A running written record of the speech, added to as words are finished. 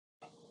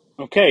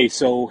Okay,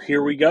 so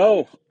here we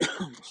go.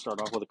 Start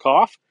off with a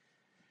cough.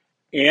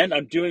 And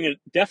I'm doing it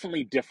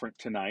definitely different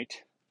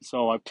tonight.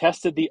 So I've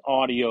tested the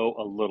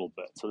audio a little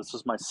bit. So this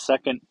is my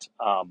second,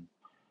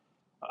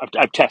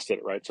 I've tested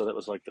it, right? So that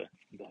was like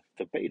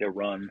the beta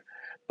run.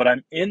 But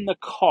I'm in the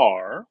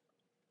car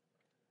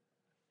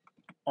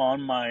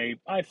on my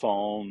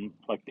iPhone,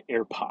 like the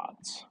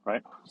AirPods,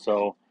 right?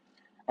 So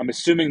I'm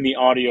assuming the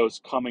audio is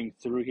coming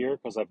through here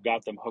because I've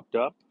got them hooked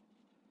up.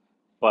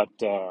 But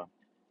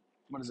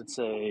what does it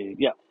say?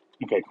 Yeah.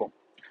 Okay, cool.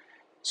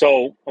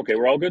 So, okay,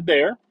 we're all good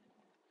there.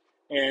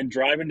 And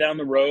driving down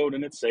the road,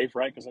 and it's safe,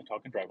 right? Because I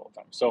talk and drive all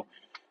the time. So,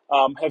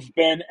 have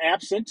been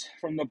absent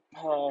from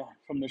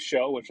the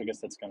show, which I guess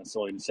that's kind of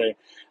silly to say.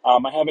 I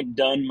haven't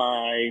done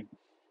my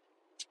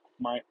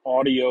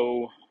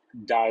audio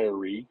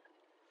diary,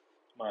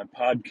 my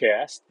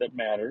podcast that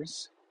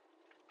matters.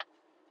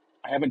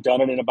 I haven't done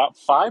it in about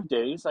 5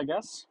 days, I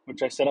guess,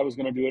 which I said I was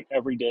going to do it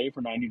every day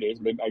for 90 days,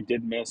 but I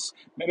did miss.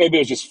 Maybe it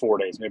was just 4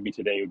 days. Maybe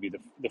today would be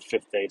the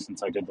fifth day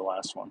since I did the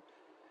last one.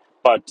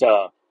 But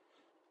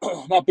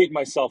not beating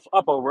myself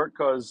up over it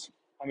because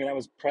I mean I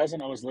was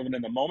present, I was living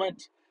in the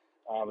moment,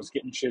 I was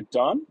getting shit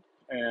done,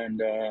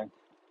 and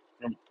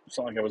it's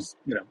not like I was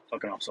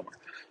fucking off somewhere.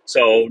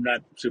 So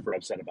not super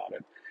upset about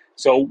it.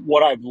 So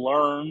what I've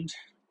learned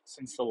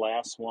since the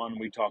last one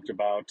we talked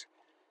about.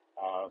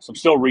 So I'm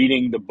still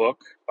reading the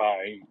book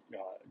by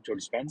Joe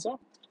Dispenza,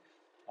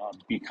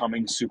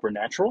 Becoming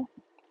Supernatural.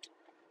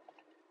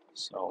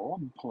 So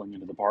I'm pulling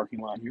into the parking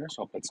lot here,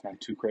 so I hope that's not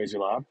too crazy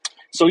loud.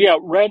 So yeah,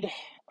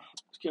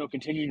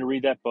 continuing to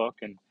read that book,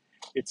 and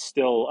it's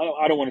still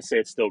I don't want to say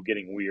it's still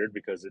getting weird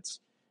because it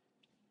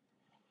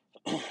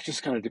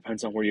just kind of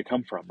depends on where you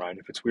come from, right?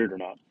 If it's weird or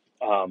not.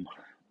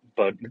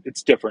 But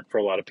it's different for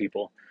a lot of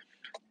people,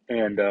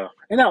 and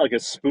not like a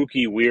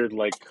spooky weird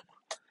like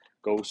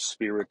ghost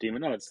spirit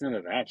demon. No, it's none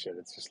of that shit.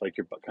 It's just like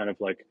you're kind of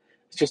like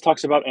it just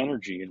talks about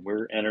energy, and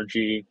we're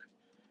energy,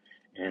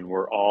 and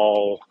we're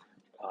all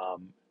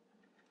um,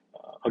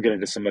 I'll get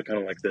into some of kind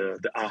of like the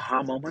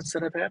aha moments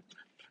that I've had.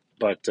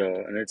 But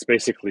and it's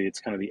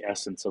kind of the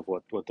essence of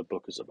what the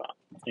book is about,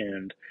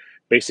 and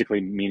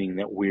basically meaning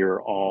that we're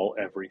all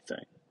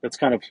everything. That's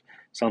kind of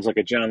sounds like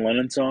a John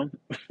Lennon song.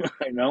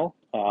 I know,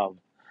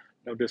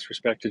 no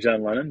disrespect to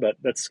John Lennon, but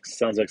that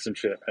sounds like some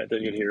shit, right,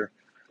 that you'd hear,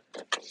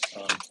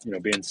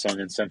 being sung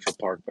in Central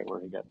Park by where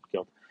he got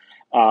killed.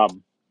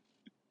 Um,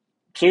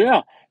 so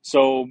yeah,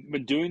 so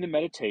been doing the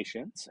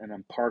meditations, and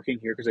I'm parking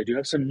here because I do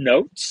have some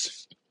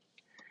notes.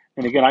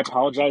 And again, I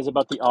apologize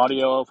about the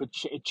audio if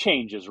it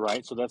changes,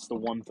 right? So that's the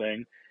one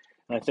thing.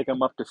 And I think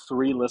I'm up to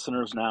three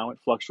listeners now. It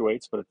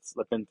fluctuates, but it's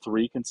been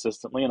three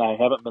consistently, and I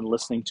haven't been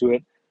listening to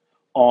it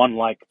on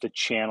like the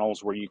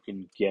channels where you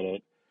can get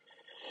it.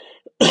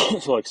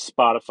 So like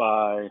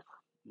Spotify,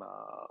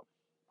 uh,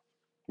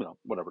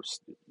 whatever,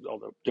 all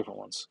the different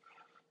ones,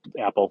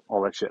 Apple,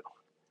 all that shit.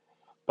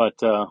 But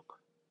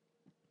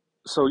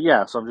so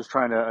yeah, so I'm just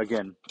trying to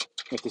again,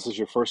 if this is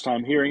your first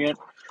time hearing it,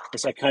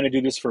 I kind of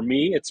do this for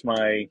me. It's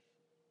my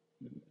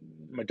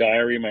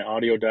diary, my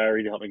audio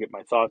diary to help me get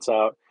my thoughts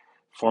out,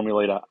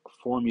 formulate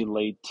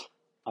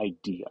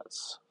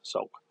ideas.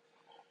 So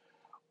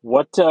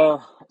what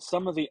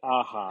some of the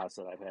ahas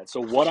that I've had.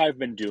 So what I've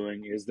been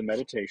doing is the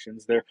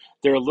meditations. They're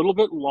a little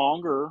bit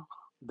longer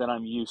than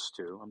I'm used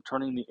to. I'm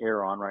turning the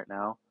air on right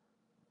now,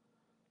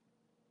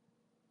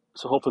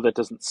 so hopefully that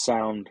doesn't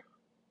sound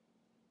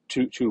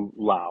too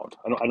loud.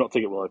 I don't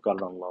think it will. I've got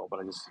it on low,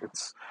 but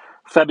it's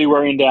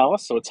February in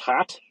Dallas, so it's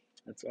hot.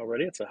 It's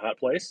a hot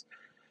place.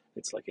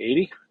 It's like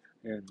 80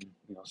 and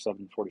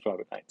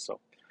 7:45 at night. So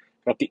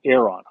got the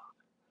air on,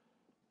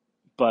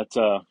 but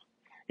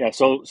yeah.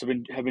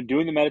 Have been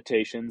doing the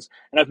meditations,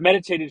 and I've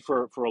meditated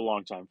for a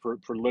long time, for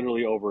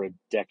literally over a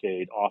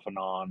decade, off and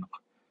on,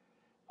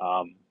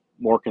 um,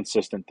 more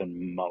consistent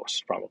than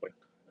most probably,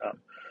 um,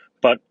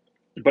 but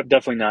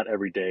definitely not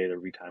every day.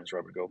 There'll be times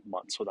where I would go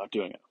months without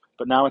doing it.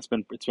 But now it's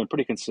been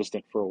pretty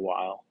consistent for a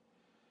while,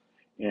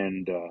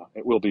 and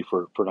it will be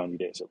for 90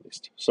 days at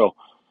least. So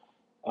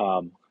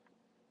um,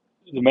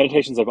 the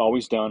meditations I've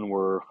always done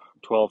were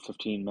 12,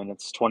 15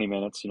 minutes, 20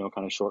 minutes, kind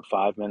of short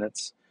 5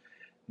 minutes.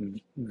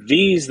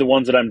 The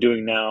ones that I'm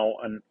doing now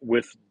and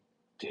with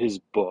his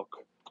book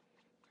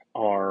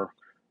are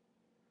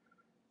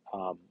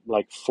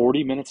like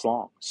 40 minutes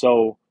long.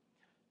 So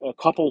a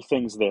couple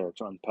things there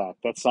to unpack.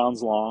 That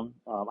sounds long.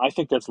 I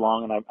think that's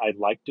long, and I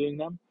like doing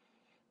them,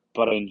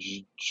 but I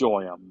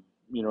enjoy them.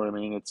 You know what I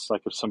mean? It's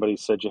like if somebody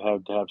said you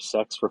had to have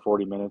sex for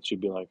 40 minutes,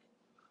 you'd be like,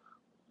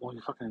 well,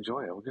 you fucking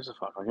enjoy it. Who gives a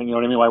fuck? Like, you know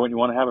what I mean? Why wouldn't you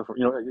want to have it for,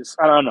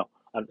 I don't know.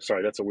 I'm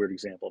sorry, that's a weird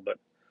example, but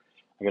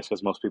I guess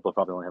because most people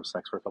probably only have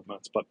sex for a couple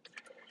minutes. But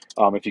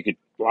if you could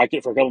like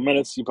it for a couple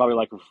minutes, you probably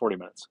like it for 40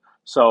 minutes.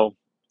 So,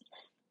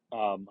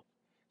 um,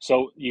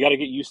 so you got to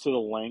get used to the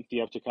length.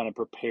 You have to kind of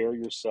prepare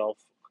yourself,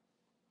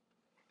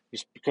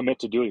 just commit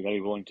to do it. You got to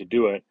be willing to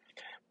do it.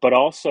 But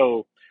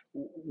also,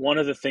 one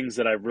of the things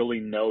that I've really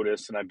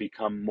noticed and I've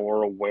become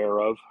more aware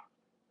of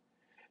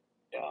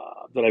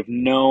that I've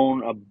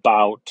known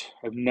about.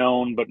 I've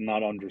known but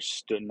not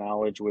understood.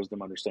 Knowledge,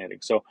 wisdom, understanding.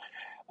 So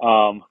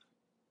um,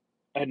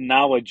 I had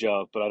knowledge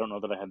of, but I don't know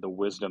that I had the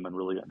wisdom and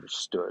really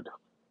understood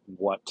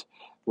what,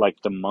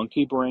 like the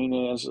monkey brain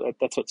is.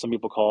 That's what some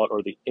people call it,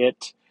 or the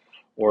it,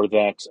 or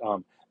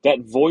that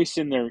voice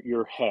in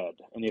your head.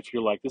 And if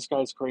you're like, this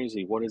guy's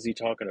crazy, what is he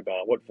talking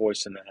about? What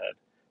voice in the head?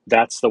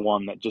 That's the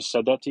one that just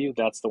said that to you.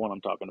 That's the one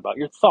I'm talking about.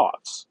 Your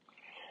thoughts,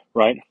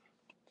 right?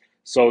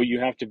 So you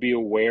have to be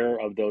aware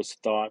of those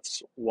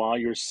thoughts while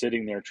you're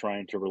sitting there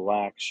trying to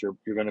relax. You're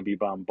going to be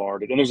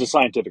bombarded, and there's a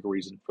scientific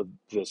reason for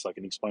this, like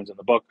it explains in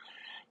the book.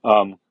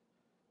 Um,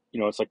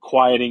 it's like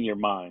quieting your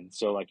mind.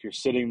 So like you're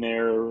sitting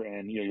there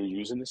and you're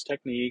using this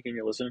technique and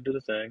you're listening to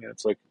the thing, and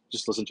it's like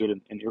just listen to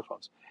it in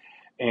earphones,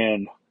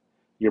 and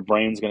your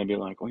brain's going to be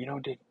like, well,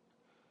 did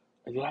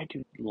I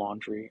do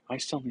laundry? I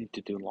still need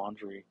to do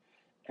laundry.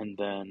 And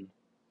then,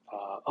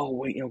 oh,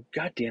 wait,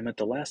 God damn it,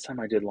 the last time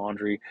I did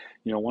laundry,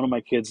 one of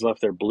my kids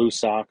left their blue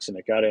socks and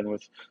it got in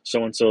with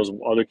so and so's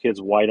other kid's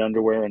white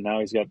underwear, and now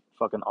he's got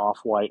fucking off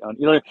white.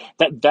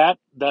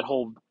 That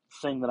whole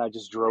thing that I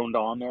just droned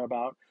on there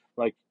about,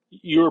 like,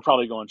 you were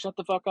probably going, shut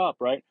the fuck up,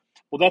 right?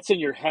 Well, that's in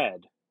your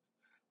head,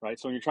 right?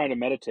 So when you're trying to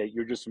meditate,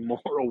 you're just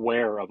more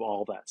aware of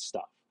all that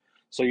stuff.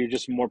 So you're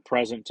just more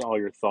present to all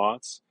your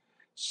thoughts,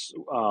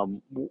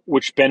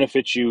 which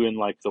benefits you in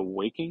like the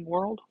waking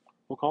world,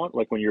 we'll call it,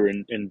 like when you're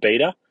in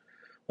beta,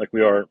 like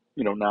we are,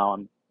 now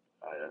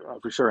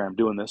for sure I'm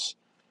doing this.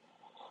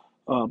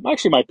 I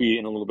actually might be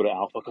in a little bit of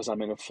alpha because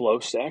I'm in a flow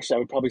state. Actually, I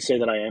would probably say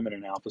that I am in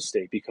an alpha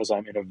state because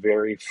I'm in a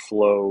very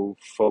flow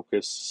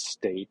focused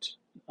state.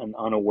 I'm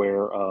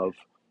unaware of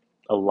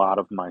a lot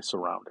of my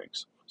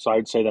surroundings. So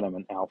I'd say that I'm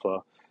an alpha,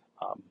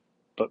 um,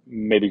 but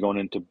maybe going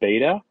into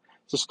beta,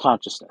 it's just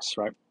consciousness,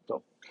 right?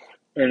 So,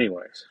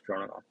 anyways,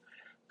 drawing it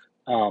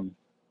on.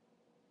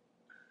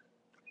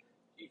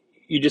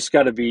 You just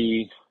got to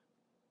be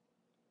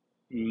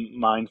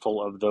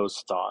mindful of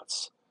those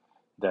thoughts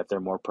that they're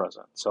more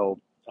present. So,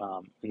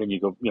 and then you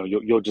go,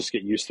 you'll just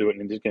get used to it,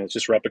 and again, it's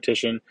just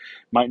repetition.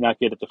 Might not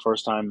get it the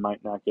first time,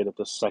 might not get it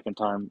the second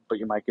time, but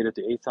you might get it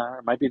the eighth time.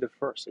 It might be the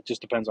first. It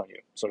just depends on you.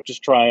 So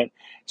just try it,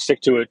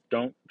 stick to it.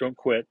 Don't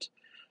quit.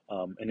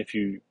 And if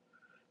you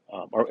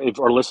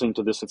are listening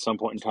to this at some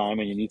point in time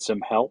and you need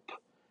some help,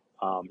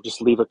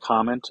 just leave a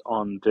comment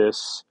on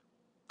this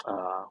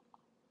uh,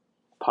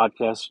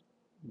 podcast,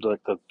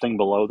 like the thing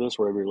below this,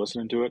 wherever you're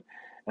listening to it,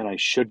 and I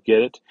should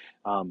get it.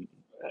 Um,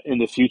 in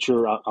the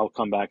future, I'll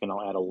come back and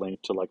I'll add a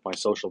link to like my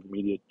social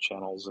media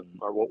channels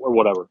or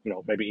whatever,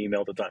 maybe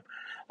email at the time.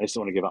 I just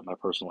don't want to give out my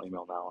personal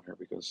email now on here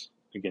because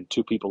again,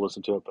 2 people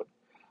listen to it, but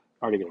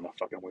I already get enough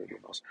fucking weird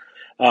emails.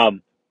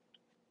 Um,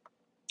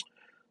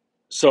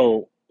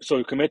 so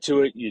commit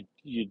to it.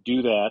 You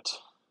do that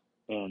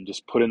and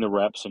just put in the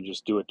reps and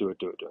just do it,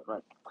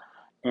 right?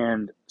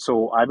 And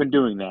so I've been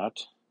doing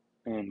that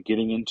and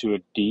getting into a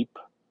deep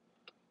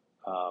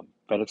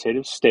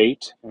meditative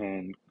state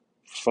and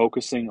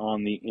focusing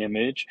on the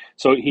image.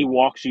 So he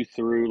walks you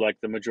through like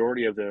the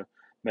majority of the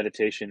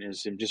meditation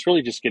is just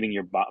really just getting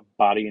your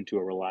body into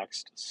a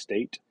relaxed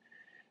state.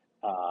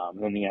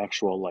 And then the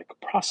actual like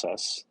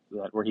process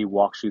that where he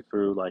walks you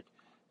through like,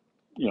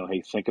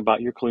 hey, think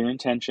about your clear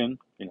intention,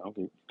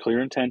 clear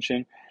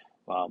intention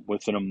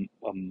with an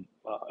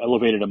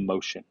elevated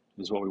emotion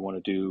is what we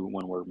want to do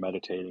when we're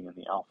meditating in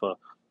the alpha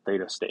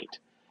theta state.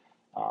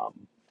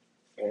 Um,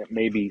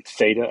 maybe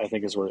theta, I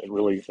think, is where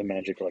the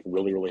magic like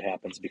really, really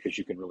happens because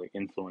you can really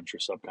influence your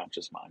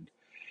subconscious mind.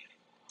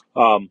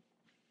 Um,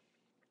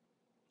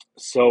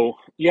 so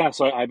yeah,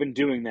 so I've been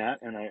doing that,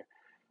 and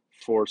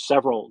for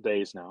several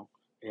days now,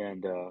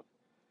 and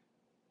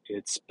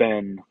it's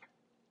been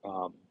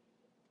um,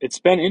 it's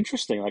been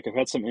interesting. Like I've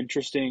had some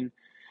interesting.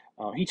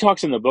 He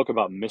talks in the book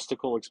about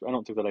mystical. I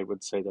don't think that I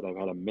would say that I've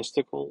had a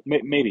mystical.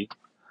 Maybe,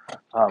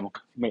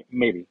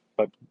 maybe,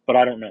 but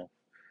I don't know.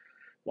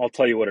 I'll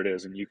tell you what it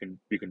is, and you can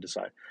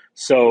decide.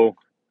 So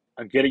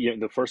I'm getting you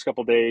the first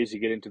couple of days. You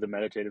get into the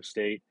meditative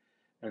state,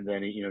 and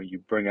then you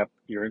bring up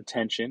your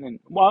intention. And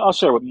well, I'll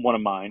share with one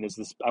of mine is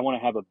this: I want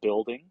to have a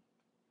building,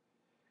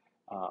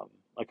 um,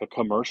 like a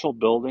commercial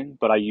building,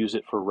 but I use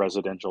it for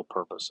residential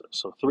purposes.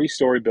 So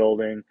 3-story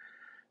building.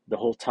 The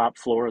whole top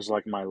floor is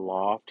like my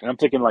loft, and I'm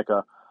thinking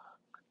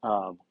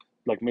um,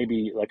 like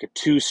maybe like a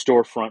 2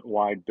 storefront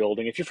wide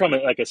building. If you're from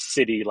like a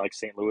city like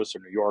St. Louis or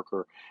New York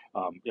or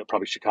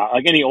probably Chicago,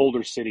 like any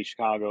older city,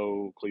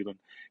 Chicago, Cleveland,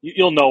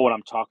 you'll know what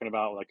I'm talking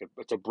about. Like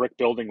it's a brick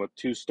building with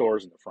 2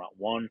 stores in the front.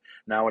 One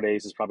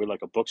nowadays is probably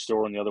like a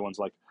bookstore, and the other one's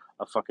like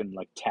a fucking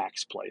like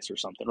tax place or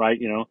something, right?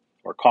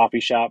 Or a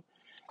coffee shop.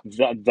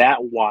 That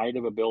wide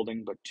of a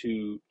building, but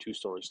two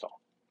stories tall,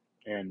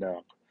 and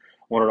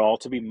want it all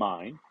to be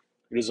mine.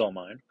 It is all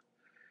mine,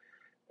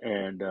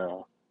 and I'm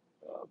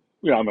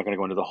not going to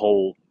go into the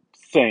whole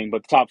thing,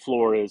 but the top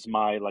floor is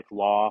my like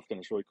loft, and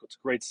it's a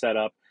great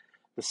setup.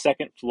 The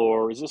second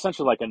floor is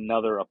essentially like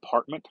another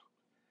apartment,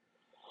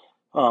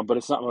 but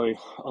it's not really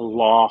a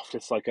loft.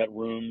 It's like got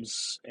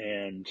rooms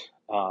and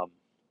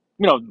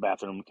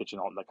bathroom, kitchen,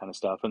 all that kind of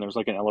stuff. And there's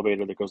like an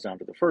elevator that goes down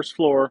to the first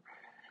floor,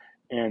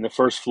 and the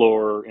first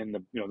floor in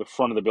the the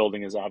front of the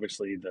building is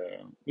obviously the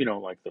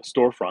like the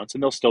storefronts,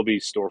 and there'll still be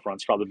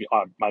storefronts, probably be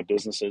my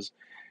businesses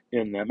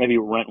in there. Maybe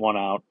rent one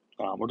out,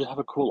 or just have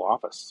a cool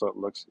office so it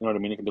looks, you know what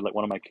I mean. It can be like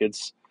one of my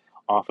kids'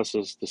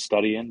 offices to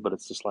study in, but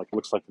it's just like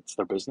looks like it's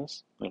their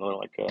business. They're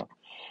like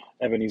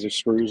Ebenezer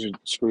Scrooge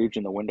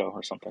in the window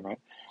or something, right?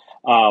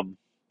 Um,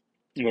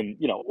 and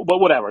but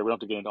whatever. We don't have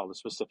to get into all the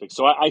specifics.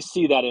 So I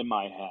see that in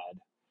my head.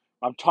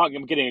 I'm talking.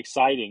 I'm getting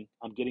exciting.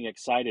 I'm getting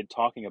excited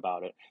talking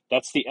about it.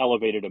 That's the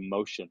elevated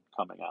emotion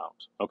coming out.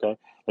 Okay,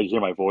 like you hear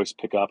my voice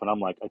pick up, and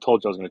I'm like, I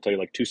told you I was going to tell you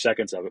like 2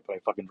 seconds of it, but I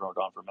fucking droned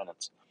on for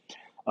minutes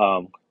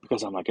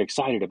because I'm like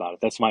excited about it.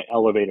 That's my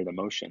elevated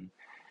emotion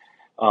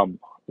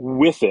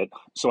with it.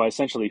 So I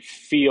essentially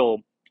feel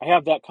I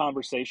have that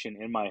conversation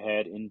in my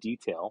head in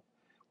detail,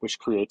 which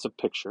creates a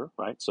picture,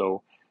 right?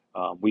 So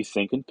we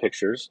think in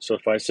pictures. So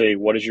if I say,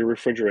 "What does your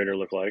refrigerator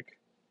look like?"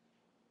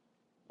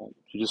 Well,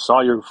 you just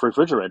saw your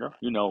refrigerator.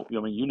 You know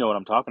what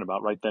I'm talking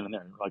about right then and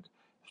there. Like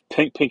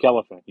pink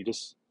elephant.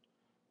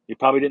 You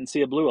probably didn't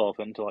see a blue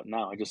elephant until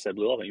now. I just said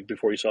blue elephant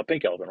before you saw a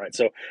pink elephant, right?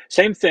 So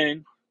same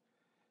thing.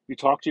 You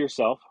talk to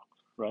yourself,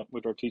 right?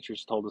 Which our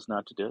teachers told us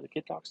not to do. The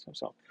kid talks to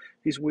himself.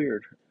 He's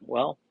weird.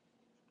 Well,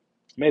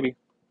 maybe,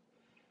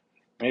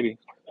 maybe.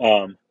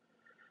 Um,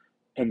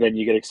 and then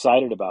you get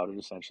excited about it.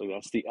 Essentially,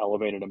 that's the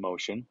elevated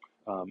emotion,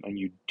 and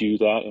you do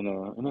that in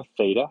a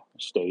theta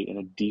state, in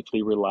a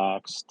deeply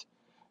relaxed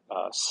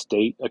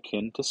state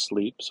akin to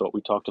sleep. So what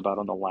we talked about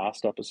on the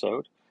last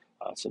episode,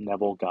 it's a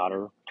Neville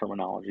Goddard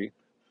terminology.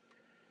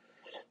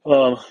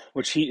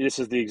 Which this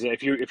is the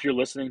exact. If you're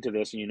listening to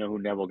this and you know who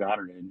Neville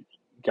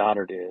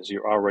Goddard is,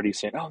 you're already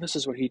saying, "Oh, this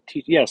is what he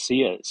teaches." Yes,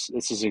 he is.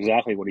 This is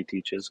exactly what he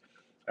teaches.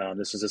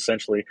 This is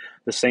essentially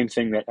the same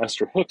thing that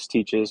Esther Hicks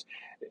teaches.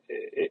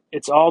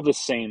 It's all the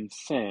same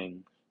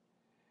thing.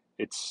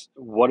 It's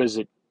what is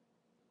it?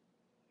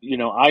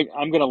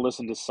 I'm going to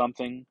listen to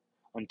something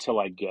until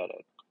I get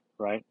it,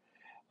 right?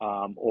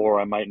 Or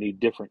I might need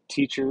different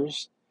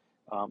teachers.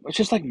 It's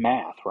just like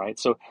math, right?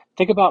 So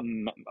think about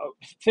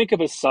think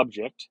of a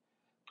subject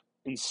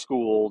in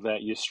school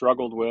that you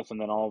struggled with,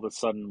 and then all of a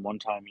sudden one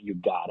time you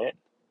got it.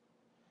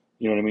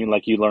 You know what I mean?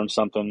 Like you learned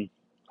something.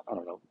 I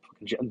don't know,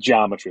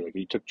 geometry. Like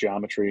you took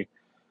geometry.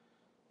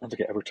 I don't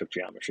think I ever took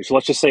geometry. So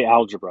let's just say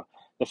algebra.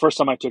 The first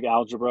time I took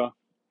algebra,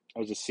 I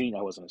was a senior.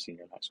 I wasn't a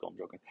senior in high school. I'm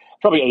joking.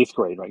 Probably eighth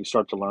grade, right? You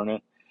start to learn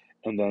it,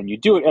 and then you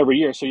do it every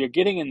year. So you're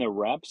getting in the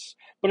reps.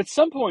 But at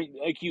some point,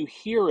 like you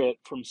hear it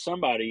from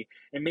somebody,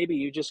 and maybe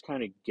you just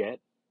kind of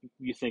get.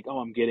 You think, oh,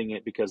 I'm getting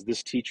it because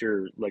this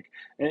teacher, like,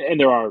 and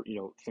there are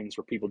things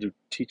where people do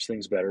teach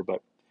things better,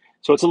 but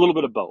so it's a little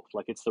bit of both.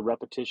 Like it's the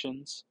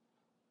repetitions,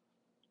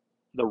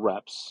 the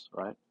reps,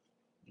 right?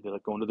 They're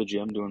like going to the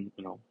gym, doing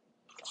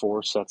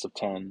 4 sets of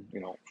 10,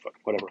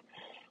 whatever,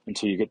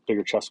 until you get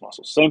bigger chest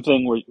muscles. Same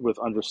thing with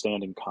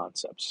understanding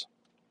concepts.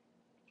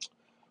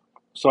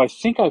 So I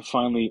think I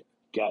finally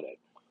get it,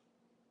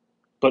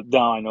 but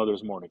now I know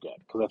there's more to get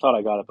because I thought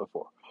I got it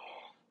before.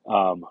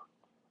 Um,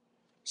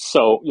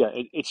 so yeah,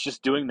 it's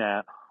just doing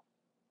that,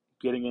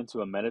 getting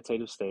into a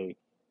meditative state,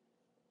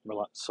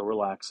 so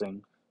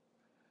relaxing,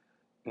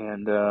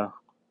 and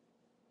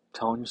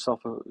telling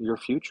yourself your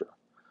future,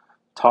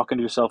 talking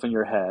to yourself in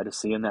your head,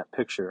 seeing that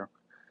picture,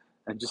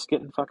 and just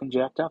getting fucking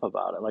jacked up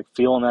about it, like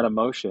feeling that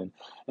emotion.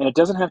 And it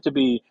doesn't have to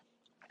be.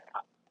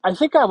 I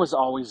think I was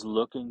always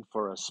looking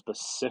for a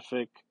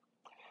specific.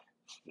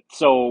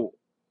 So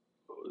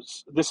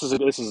this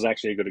is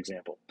actually a good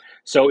example.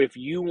 So if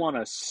you want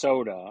a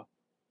soda,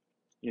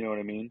 you know what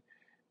I mean?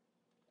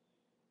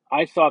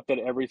 I thought that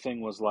everything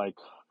was like,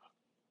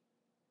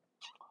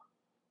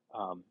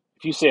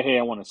 if you say, "Hey,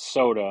 I want a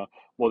soda,"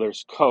 well,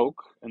 there's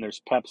Coke and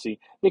there's Pepsi.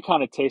 They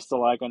kind of taste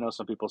alike. I know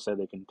some people say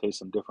they can taste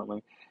them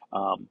differently,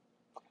 um,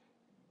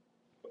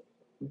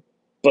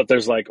 but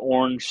there's like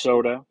orange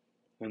soda,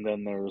 and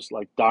then there's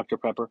like Dr.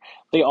 Pepper.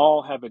 They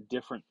all have a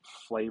different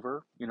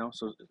flavor,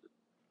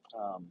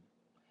 um,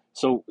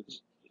 so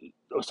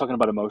I was talking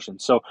about emotion.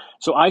 So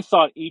I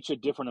thought each a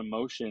different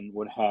emotion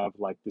would have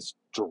like this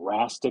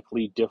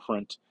drastically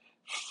different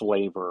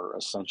flavor,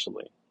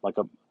 essentially. Like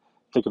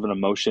think of an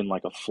emotion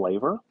like a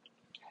flavor.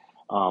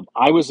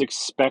 I was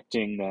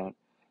expecting that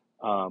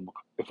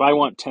if I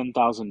want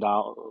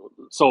 $10,000,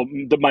 so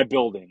my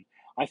building,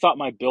 I thought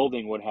my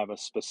building would have a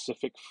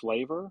specific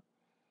flavor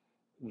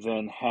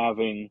than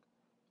having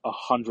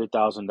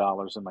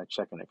 $100,000 in my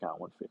checking account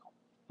would feel.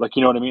 Like,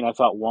 you know what I mean? I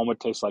thought one would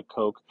taste like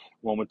Coke,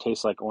 one would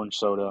taste like orange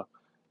soda.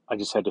 I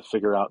just had to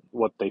figure out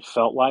what they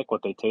felt like,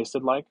 what they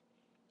tasted like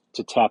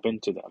to tap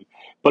into them.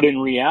 But in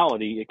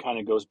reality, it kind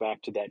of goes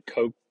back to that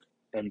Coke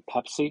and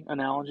Pepsi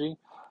analogy.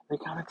 They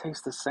kind of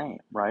taste the same,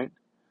 right?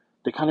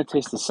 They kind of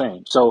taste the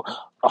same. So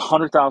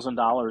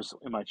 $100,000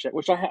 in my check,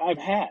 which I've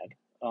had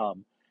a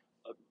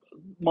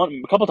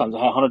couple times, I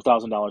had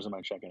 $100,000 in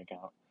my checking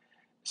account.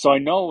 So I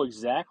know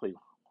exactly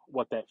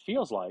what that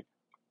feels like.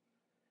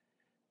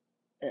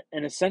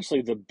 And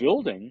essentially, the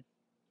building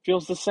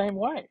feels the same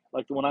way.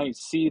 Like when I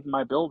see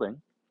my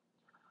building,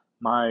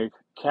 my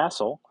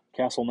castle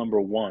number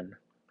one,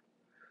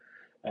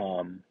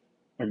 um,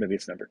 or maybe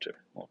it's number two.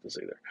 Well, it's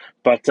either.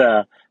 But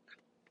uh,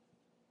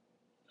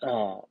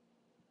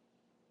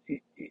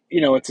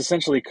 it's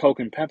essentially Coke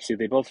and Pepsi.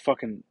 They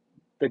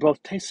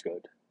both taste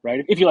good,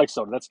 right? If you like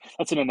soda,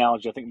 that's an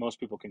analogy I think most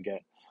people can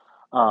get.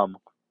 Um,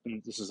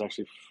 and this is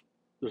actually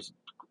there's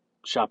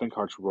shopping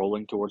carts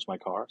rolling towards my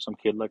car. Some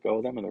kid let go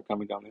of them, and they're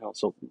coming down the hill.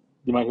 So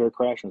you might hear a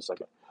crash in a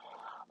second.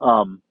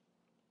 Um,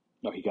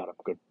 no, he got him.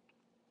 Good.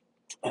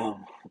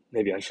 Um,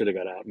 Maybe I should have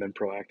got out and been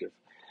proactive.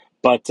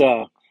 But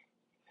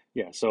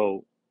yeah,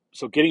 so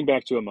getting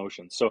back to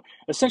emotions. So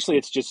essentially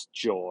it's just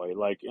joy.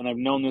 Like, and I've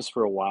known this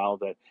for a while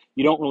that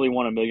you don't really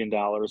want $1 million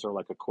or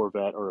like a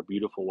Corvette or a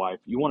beautiful wife.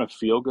 You want to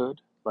feel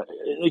good. Like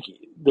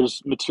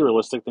there's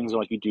materialistic things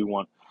like you do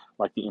want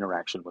like the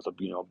interaction with a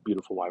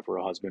beautiful wife or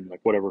a husband, like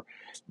whatever.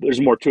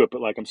 There's more to it,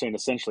 but like I'm saying,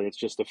 essentially it's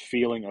just a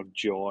feeling of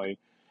joy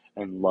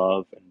and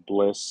love and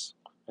bliss,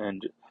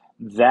 and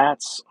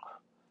that's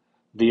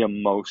the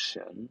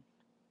emotion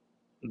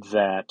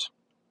that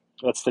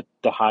that's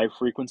the high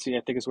frequency,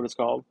 I think is what it's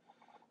called.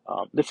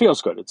 It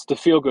feels good. It's the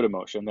feel good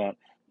emotion that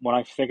when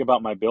I think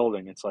about my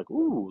building, it's like,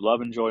 ooh,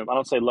 love and joy. I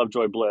don't say love,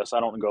 joy, bliss. I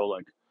don't go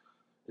like,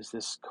 is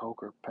this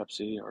Coke or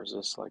Pepsi or is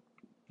this like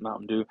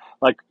Mountain Dew?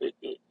 Like,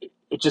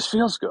 it just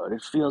feels good.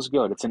 It feels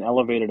good. It's an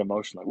elevated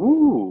emotion, like,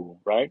 ooh,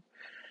 right?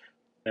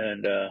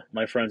 And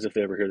my friends, if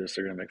they ever hear this,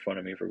 they're going to make fun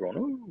of me for going,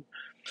 ooh.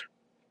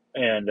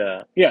 And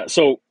yeah,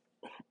 so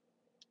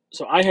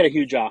I had a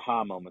huge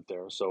aha moment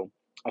there. So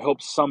I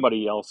hope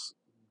somebody else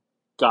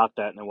got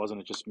that and it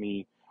wasn't just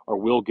me or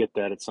will get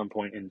that at some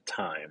point in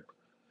time.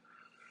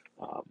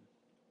 Um,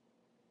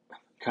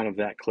 Kind of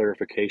that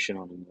clarification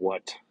on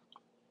what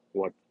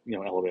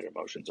elevated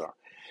emotions are.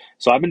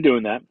 So I've been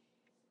doing that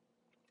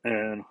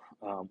and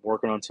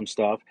working on some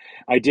stuff.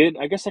 I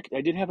guess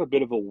I did have a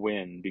bit of a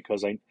win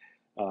because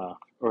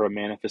or a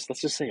manifest.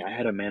 Let's just say I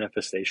had a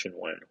manifestation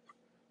win.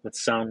 That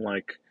sound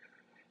like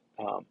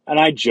and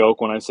I joke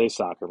when I say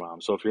soccer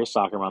mom. So if you're a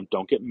soccer mom,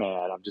 don't get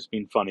mad. I'm just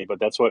being funny. But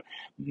that's what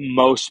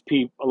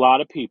a lot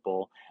of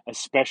people,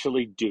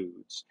 especially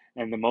dudes,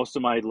 and the most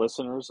of my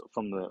listeners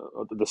from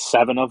the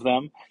seven of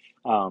them,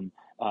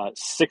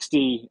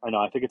 60. I know.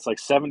 I think it's like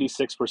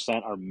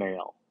 76% are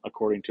male,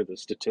 according to the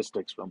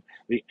statistics from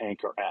the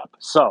Anchor app.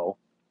 So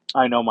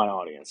I know my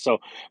audience. So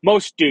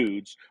most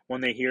dudes,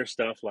 when they hear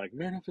stuff like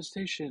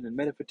manifestation and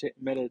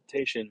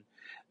meditation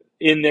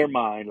in their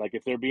mind, like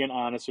if they're being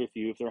honest with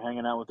you, if they're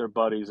hanging out with their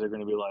buddies, they're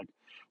going to be like,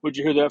 "Would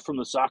you hear that from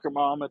the soccer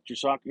mom at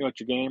your at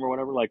your game or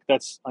whatever?" Like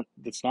that's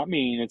not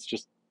mean. It's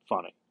just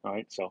funny,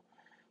 right? So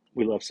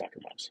we love soccer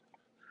moms,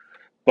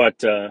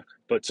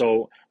 but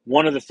so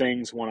one of the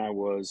things when I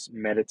was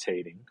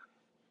meditating,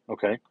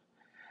 okay,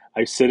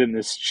 I sit in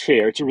this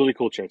chair. It's a really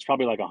cool chair. It's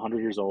probably like 100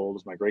 years old.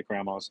 It's my great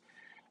grandma's.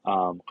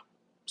 Um,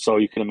 so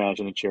you can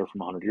imagine a chair from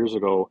 100 years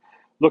ago.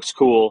 Looks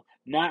cool,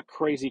 not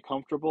crazy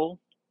comfortable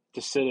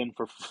to sit in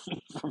for,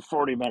 for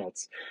 40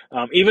 minutes.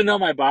 Even though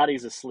my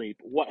body's asleep,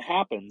 what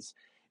happens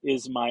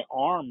is my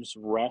arms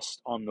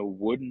rest on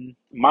the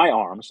my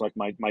arms, like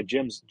my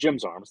gym's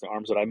arms, the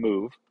arms that I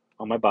move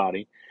on my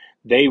body,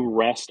 they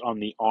rest on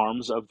the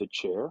arms of the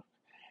chair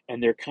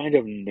and they're kind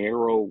of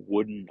narrow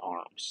wooden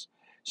arms.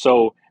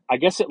 So I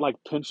guess it like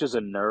pinches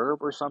a nerve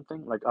or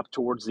something, like up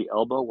towards the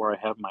elbow where I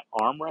have my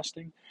arm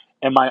resting.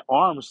 And my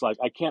arms, like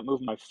I can't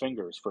move my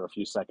fingers for a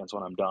few seconds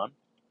when I'm done.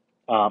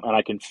 And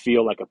I can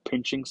feel like a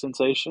pinching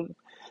sensation.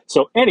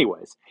 So,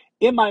 anyways,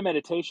 in my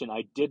meditation,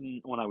 I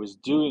didn't, when I was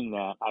doing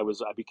that, I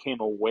became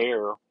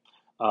aware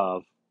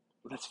of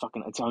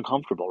it's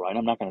uncomfortable, right?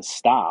 I'm not going to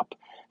stop.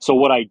 So,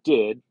 what I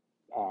did,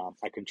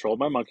 I controlled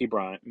my monkey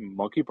brain.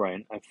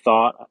 I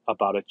thought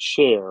about a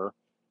chair.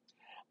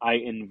 I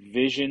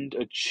envisioned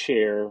a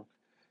chair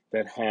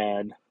that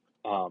had,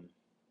 um,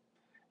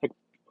 like,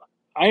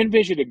 I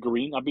envisioned a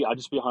green. I'll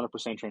just be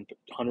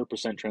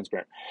 100%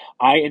 transparent.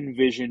 I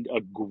envisioned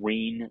a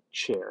green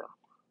chair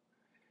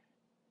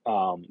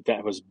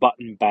that was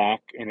buttoned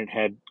back and it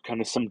had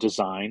kind of some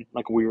design,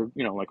 like weird,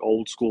 like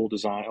old school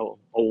design,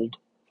 old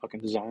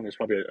fucking design. There's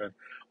probably an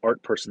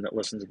art person that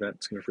listens to that.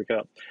 It's gonna freak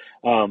out.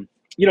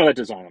 That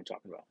design I'm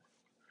talking about.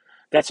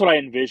 That's what I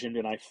envisioned,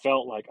 and I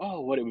felt like,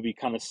 oh, what it would be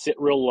kind of sit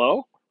real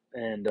low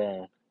and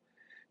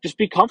just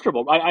be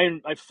comfortable.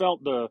 I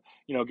felt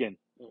again,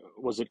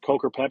 was it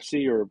Coke or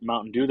Pepsi or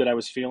Mountain Dew that I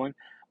was feeling?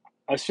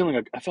 I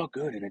felt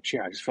good in a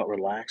chair. I just felt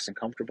relaxed and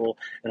comfortable,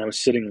 and I was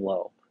sitting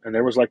low. And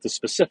there was like the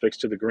specifics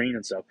to the green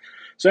and stuff.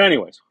 So,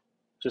 anyways,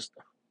 just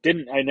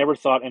I never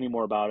thought any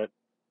more about it,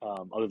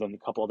 other than a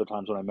couple other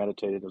times when I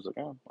meditated. I was like,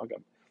 oh, okay,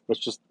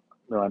 let's just,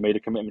 I made a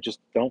commitment. Just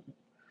don't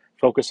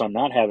focus on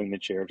not having the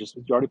chair. Just,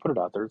 you already put it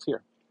out there. It's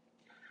here.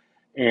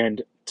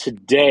 And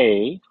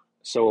today,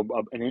 so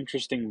an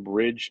interesting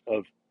bridge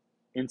of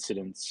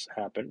incidents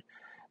happened.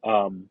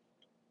 Um,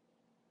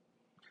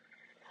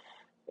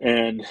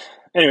 And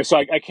anyway, so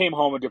I came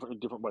home a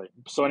different way.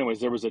 So,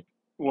 anyways,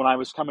 when I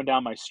was coming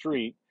down my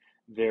street,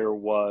 there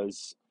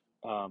was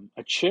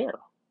a chair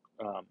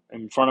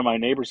in front of my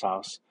neighbor's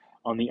house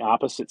on the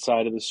opposite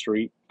side of the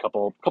street.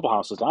 Couple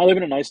houses. I live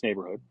in a nice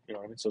neighborhood, you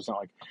know what I mean. So it's not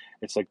like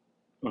it's like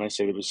when I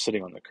say it was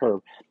sitting on the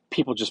curb,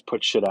 people just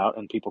put shit out,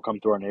 and people come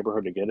through our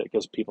neighborhood to get it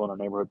because people in our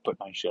neighborhood put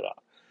nice shit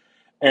out.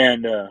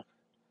 And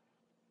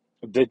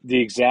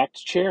the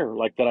exact chair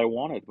like that I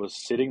wanted was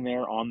sitting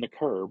there on the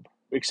curb,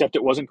 except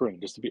it wasn't green.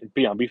 Just to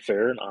be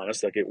fair and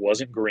honest, like it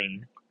wasn't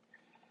green.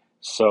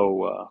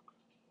 So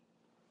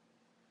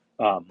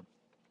um,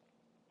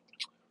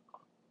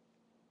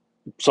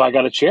 so I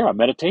got a chair, a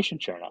meditation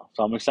chair now.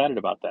 So I'm excited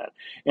about that.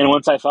 And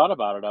once I thought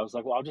about it, I was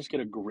like, well, I'll just get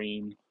a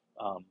green,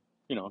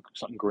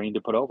 something green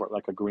to put over it,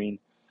 like a green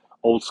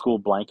old school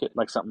blanket,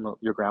 like something that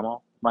your grandma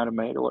might have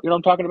made, or what, you know what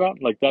I'm talking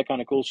about, like that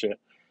kind of cool shit.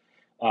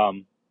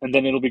 And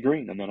then it'll be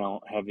green, and then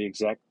I'll have the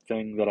exact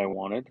thing that I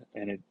wanted,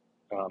 and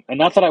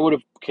not that I would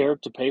have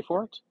cared to pay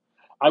for it.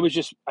 I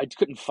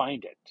couldn't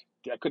find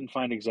it. I couldn't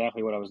find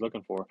exactly what I was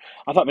looking for.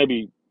 I thought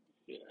maybe,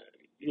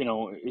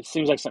 it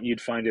seems like something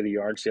you'd find at a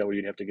yard sale where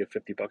you'd have to give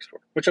 $50 for,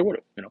 which I would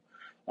have.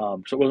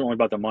 So it wasn't only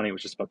about the money; it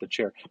was just about the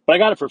chair. But I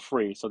got it for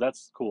free, so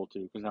that's cool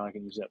too, because now I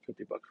can use that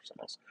 $50 for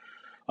something else.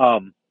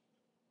 Um,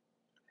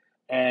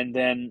 and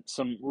then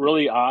some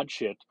really odd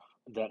shit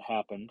that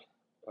happened.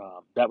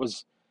 That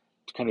was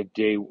kind of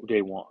day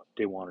one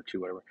or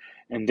two, whatever.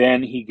 And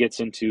then he gets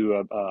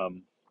into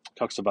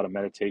talks about a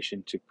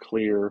meditation to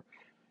clear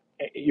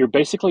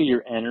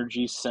your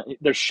energy.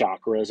 There's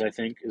chakras, I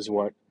think, is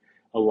what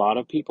a lot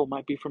of people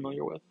might be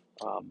familiar with.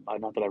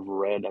 Not that I've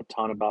read a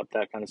ton about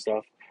that kind of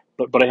stuff,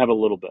 but I have a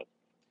little bit.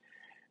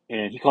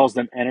 And he calls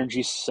them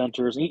energy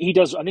centers. He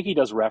does. I think he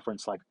does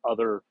reference like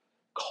other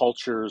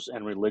cultures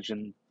and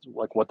religion,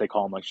 like what they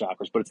call them, like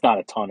chakras. But it's not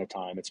a ton of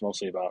time. It's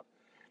mostly about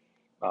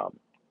um,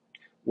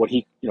 what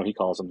he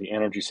calls them the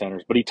energy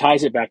centers, but he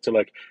ties it back to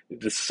like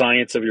the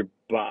science of your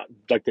body,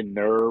 like the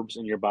nerves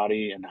in your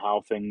body, and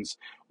how things,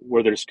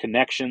 where there's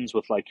connections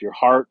with like your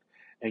heart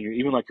and your,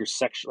 even like your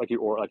sex, like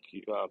your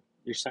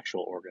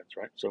sexual organs,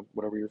 right? So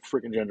whatever your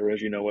freaking gender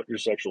is, you know what your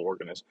sexual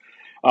organ is,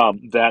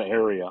 that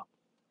area,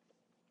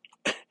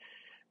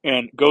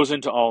 and goes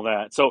into all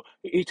that. So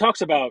he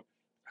talks about.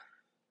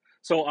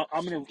 So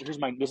I'm gonna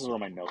this is where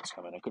my notes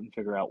come in. I couldn't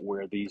figure out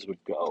where these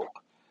would go.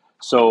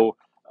 So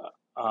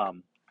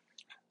um,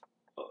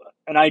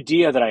 an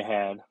idea that I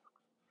had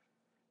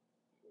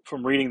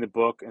from reading the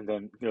book, and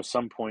then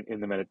some point in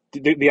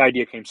the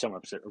idea came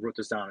somewhere. I wrote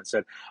this down and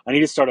said I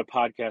need to start a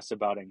podcast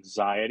about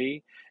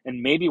anxiety,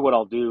 and maybe what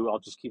I'll do, I'll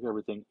just keep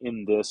everything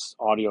in this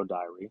audio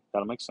diary.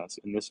 That'll make sense,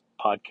 in this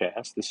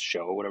podcast, this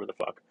show, whatever the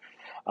fuck.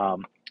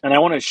 And I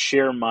want to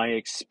share my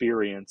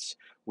experience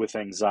with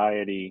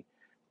anxiety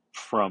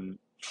from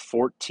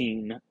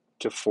 14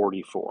 to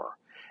 44.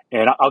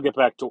 And I'll get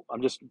back to,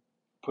 I'm just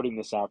putting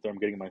this out there, I'm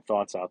getting my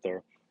thoughts out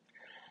there.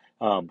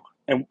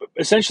 And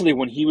essentially,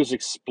 when he was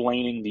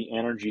explaining the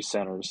energy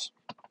centers,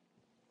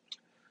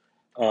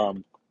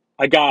 um,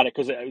 I got it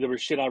because there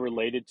was shit I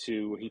related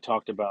to. He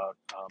talked about,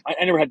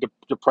 I never had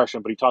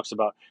depression, but he talks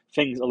about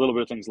things, a little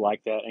bit of things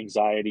like that,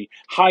 anxiety,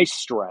 high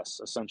stress,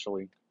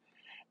 essentially,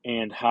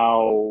 and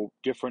how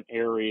different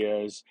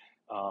areas,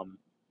 um,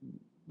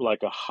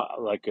 like a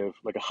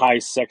high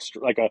sex,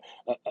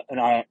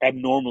 an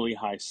abnormally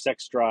high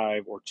sex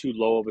drive, or too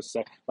low of a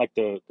sex, like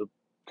the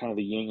kind of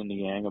the yin and the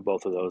yang of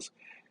both of those,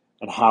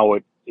 and how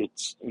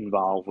it's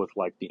involved with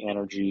like the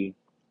energy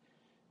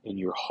in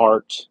your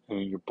heart and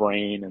in your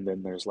brain, and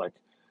then there's like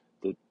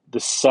the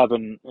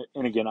seven.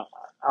 And again,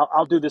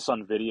 I'll do this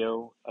on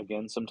video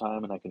again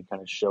sometime, and I can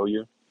kind of show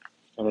you,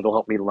 and it'll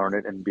help me learn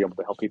it and be able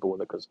to help people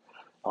with it because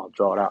I'll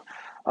draw it out.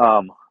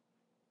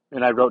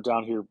 And I wrote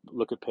down here,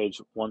 look at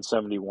page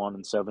 171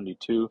 and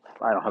 72.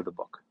 I don't have the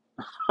book,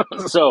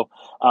 so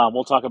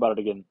we'll talk about it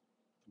again.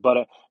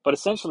 But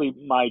essentially,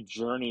 my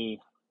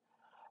journey.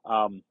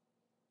 Um,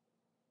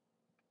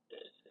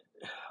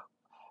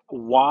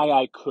 why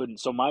I couldn't.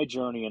 So my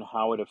journey and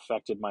how it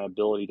affected my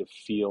ability to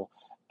feel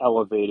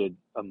elevated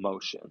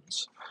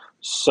emotions.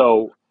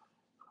 So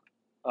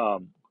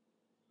um,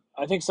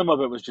 I think some of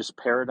it was just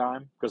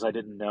paradigm because I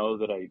didn't know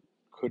that I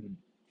couldn't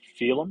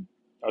feel them,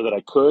 or that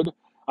I could.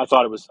 I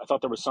thought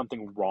there was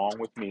something wrong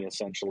with me,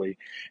 essentially,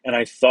 and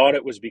I thought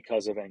it was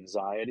because of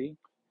anxiety,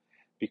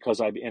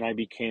 I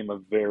became a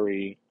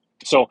very,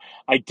 so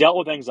I dealt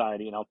with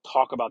anxiety, and I'll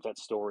talk about that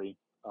story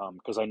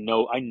because I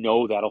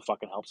know that'll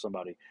fucking help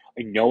somebody.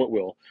 I know it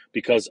will,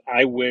 because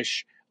I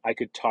wish I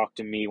could talk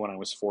to me when I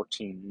was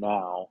 14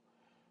 now,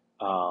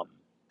 um,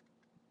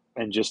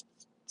 and just,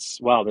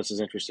 wow, this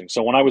is interesting.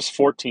 So when I was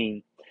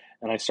 14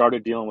 and I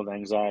started dealing with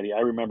anxiety, I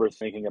remember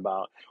thinking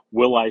about,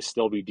 will I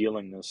still be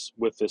dealing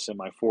with this in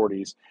my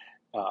 40s?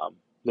 Um,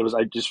 it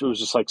was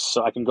just like,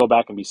 so I can go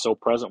back and be so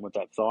present with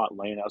that thought.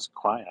 Laying, I was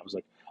crying.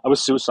 I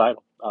was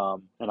suicidal.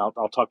 And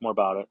I'll talk more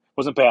about it. It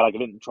wasn't bad. Like, I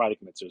didn't try to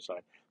commit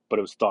suicide, but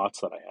it was thoughts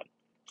that I had.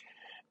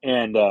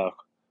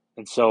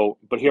 And so,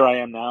 but here I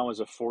am now as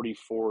a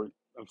 44.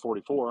 I'm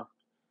 44,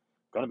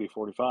 gonna be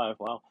 45.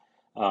 Wow.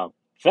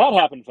 That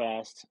happened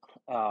fast.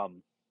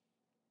 Um,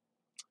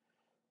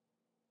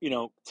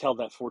 tell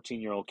that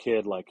 14-year-old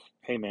kid, like,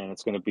 hey man,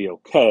 it's going to be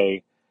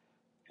okay.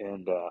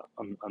 And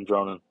I'm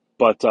droning,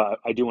 but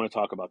I do want to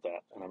talk about that,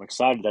 and I'm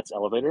excited. That's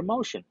elevated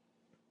emotion.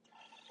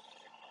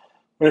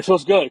 And it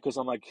feels good because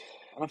I'm like,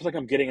 I don't feel like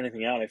I'm getting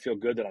anything out. I feel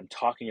good that I'm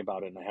talking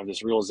about it, and I have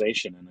this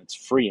realization, and it's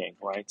freeing,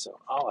 right? So,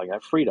 oh, I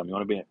got freedom. You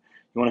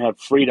want to have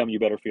freedom. You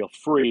better feel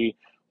free,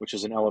 which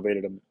is an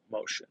elevated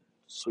emotion.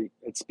 So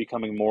it's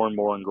becoming more and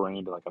more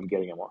ingrained. Like I'm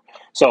getting it more.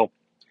 So,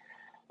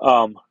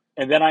 um,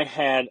 and then I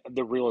had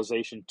the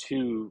realization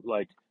too,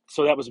 like,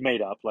 so that was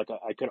made up. Like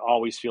I could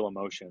always feel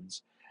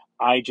emotions.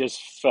 I just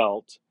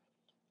felt,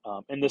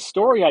 and the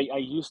story I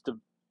used to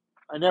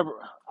I never,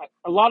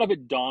 a lot of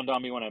it dawned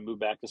on me when I moved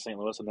back to St.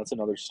 Louis, and that's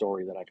another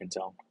story that I can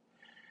tell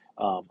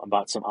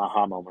about some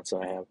aha moments that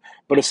I have.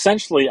 But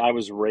essentially, I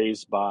was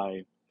raised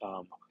by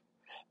um,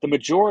 the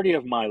majority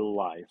of my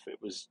life. It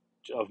was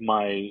of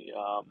my,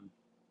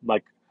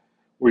 like,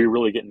 where you're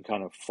really getting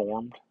kind of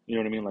formed, you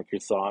know what I mean? Like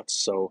your thoughts.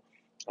 So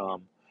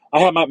um, I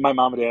had my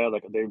mom and dad,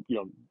 like,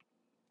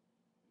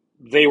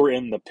 they were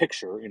in the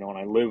picture, and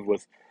I lived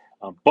with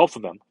both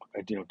of them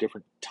at,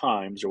 different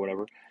times or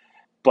whatever.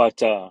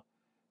 But,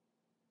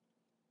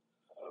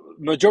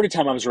 majority of the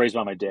time I was raised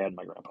by my dad and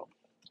my grandpa.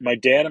 My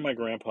dad and my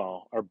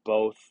grandpa are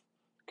both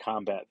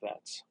combat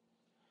vets.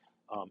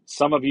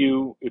 Some of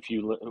you, if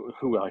you,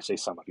 who I say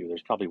some of you,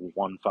 there's probably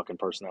one fucking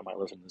person that might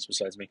listen to this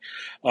besides me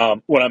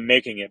when I'm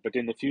making it. But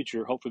in the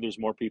future, hopefully there's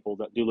more people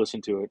that do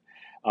listen to it.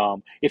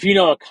 If you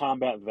know a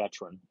combat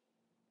veteran,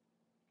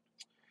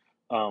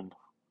 um,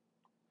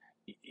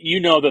 you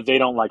know that they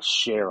don't like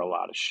share a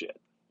lot of shit,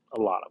 a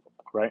lot of them,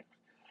 right?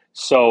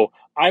 So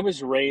I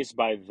was raised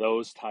by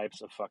those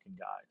types of fucking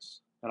guys,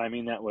 and I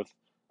mean that with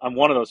I'm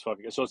one of those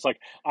fucking guys. So it's like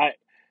I,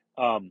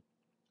 um,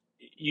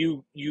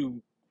 you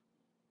you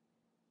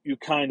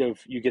kind of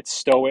you get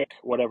stoic,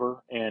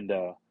 whatever, and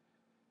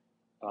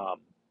um,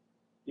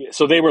 yeah,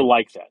 so they were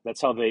like that.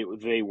 That's how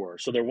they were.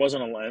 So there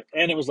wasn't a lot,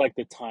 and it was like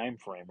the time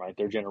frame, right?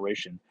 Their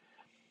generation.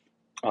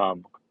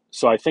 Um,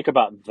 so I think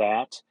about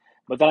that,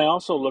 but then I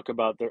also look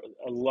about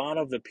a lot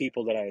of the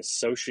people that I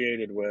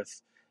associated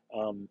with,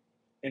 um,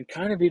 and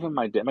kind of even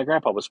my dad. My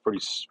grandpa was pretty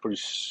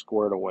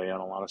squared away on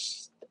a lot of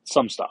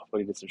some stuff, but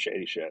he did some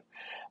shady shit.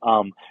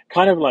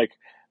 Kind of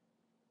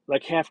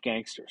like half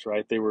gangsters,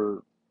 right? They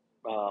were,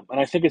 and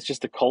I think it's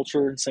just the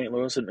culture in St.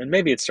 Louis, and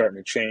maybe it's starting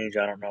to change.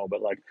 I don't know,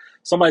 but like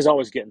somebody's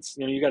always getting,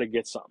 you got to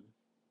get something,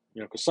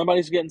 because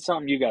somebody's getting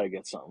something, you got to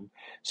get something.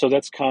 So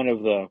that's kind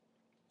of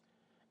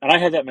and I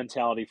had that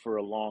mentality for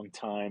a long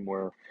time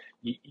where,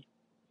 you,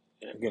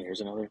 again,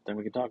 here's another thing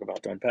we can talk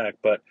about to unpack,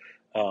 but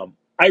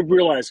I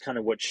realized kind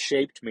of what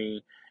shaped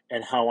me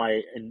and how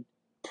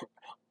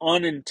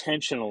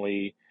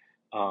unintentionally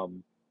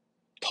um,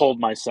 told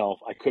myself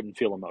I couldn't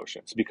feel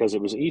emotions because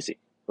it was easy,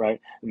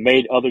 right? It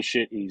made other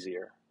shit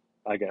easier,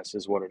 I guess,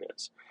 is what it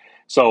is.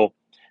 So,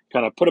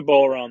 kind of put a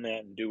bow around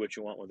that and do what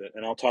you want with it.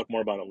 And I'll talk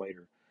more about it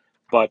later.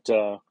 But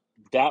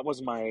that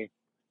was my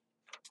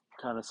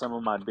kind of some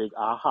of my big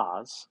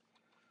ahas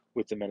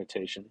with the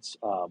meditations.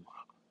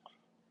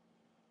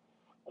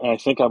 And I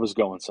think I was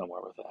going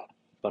somewhere with that,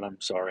 but I'm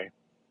sorry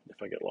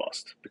if I get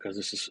lost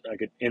because I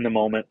get in the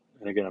moment.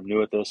 And again, I'm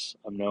new at this.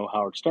 I'm no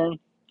Howard Stern.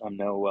 I'm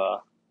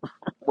no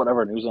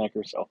whatever news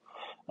anchor. So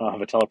I don't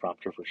have a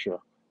teleprompter for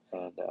sure.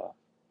 And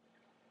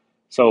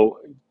so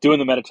doing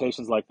the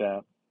meditations like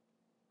that,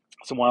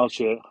 some wild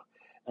shit.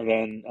 And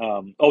then,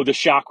 the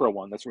chakra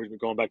one, that's where we're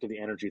going back to the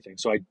energy thing.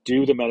 So I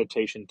do the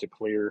meditation to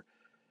clear,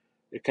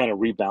 it kind of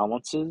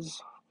rebalances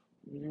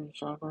your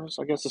chakras,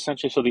 I guess,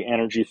 essentially. So the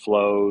energy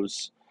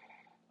flows.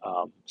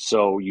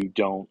 So you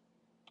don't,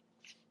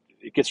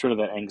 it gets rid of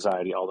that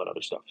anxiety, all that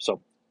other stuff.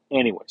 So,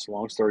 anyways,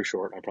 long story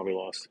short, I probably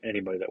lost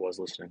anybody that was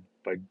listening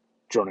by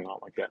droning on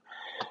like that.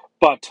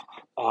 But,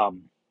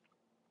 um,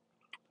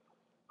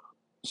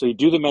 so you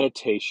do the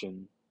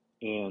meditation,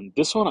 and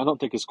this one I don't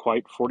think is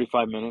quite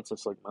 45 minutes.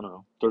 It's like, I don't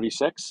know,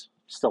 36,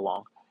 still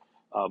long,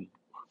 um,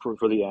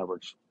 for the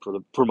average,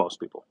 for most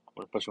people,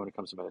 especially when it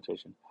comes to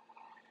meditation.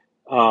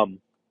 Um,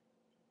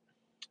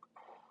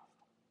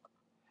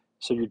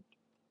 so you're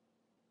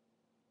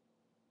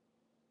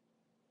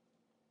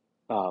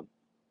um,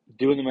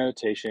 doing the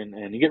meditation,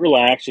 and you get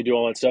relaxed, you do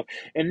all that stuff.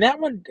 And that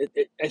one,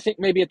 I think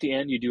maybe at the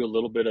end you do a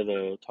little bit of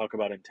the talk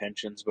about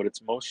intentions, but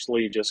it's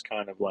mostly just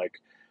kind of like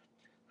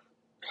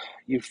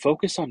you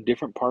focus on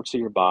different parts of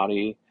your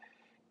body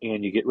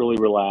and you get really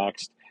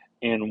relaxed.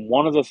 And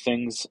one of the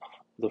things,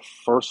 the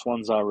first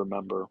ones I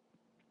remember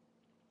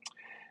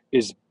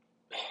is,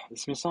 this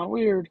is gonna sound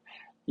weird.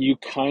 You're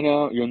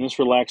in this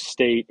relaxed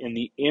state, and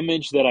the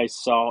image that I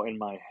saw in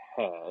my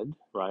head,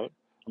 right?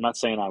 I'm not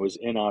saying I was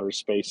in outer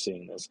space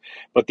seeing this,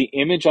 but the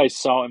image I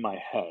saw in my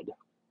head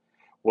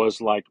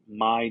was like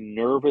my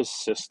nervous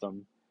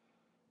system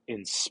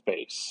in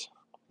space,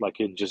 like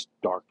in just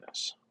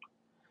darkness.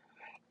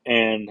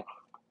 And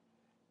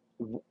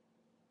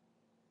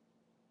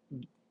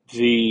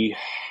the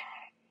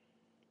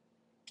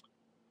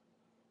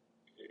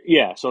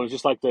yeah, so it's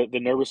just like the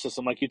nervous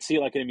system, like you'd see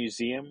it like in a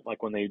museum,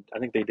 like when I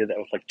think they did that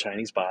with like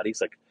Chinese bodies,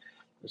 like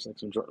there's like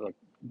some like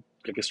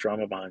I guess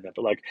drama behind that,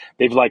 but like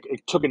they've like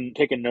taken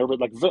nerve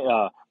like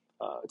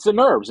it's the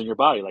nerves in your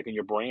body, like in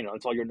your brain,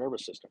 it's all your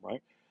nervous system,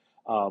 right?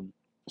 Um,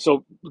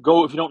 so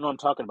go if you don't know what I'm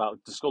talking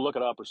about, just go look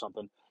it up or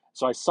something.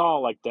 So I saw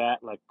like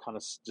that, like kind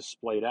of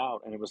displayed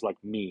out, and it was like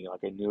me,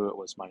 like I knew it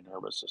was my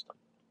nervous system.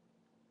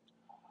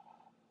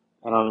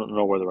 And I don't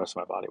know where the rest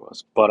of my body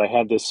was, but I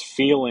had this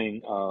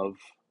feeling of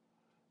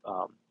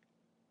um,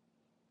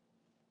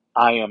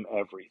 I am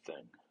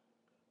everything,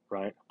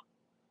 right?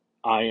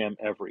 I am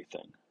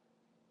everything.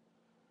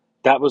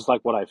 That was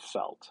like what I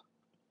felt.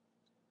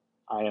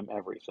 I am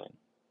everything.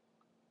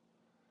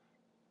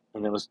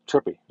 And it was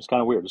trippy. It was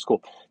kind of weird. It was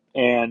cool.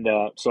 And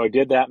so I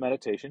did that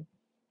meditation.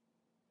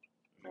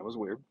 That was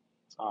weird.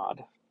 It's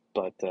odd.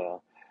 But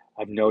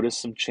I've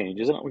noticed some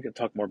changes. And we can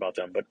talk more about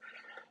them. But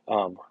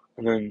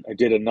and then I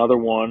did another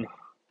one.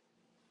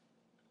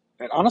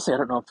 And honestly, I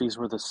don't know if these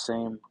were the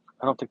same.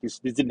 I don't think these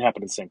didn't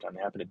happen at the same time.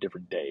 They happened at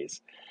different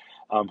days.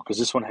 Because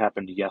this one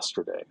happened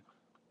yesterday.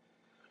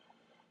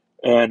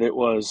 And it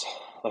was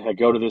like I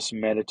go to this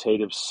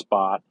meditative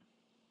spot.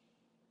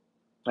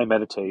 I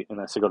meditate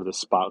and I say go to this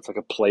spot. It's like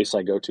a place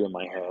I go to in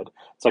my head.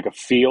 It's like a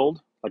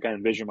field. Like I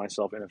envision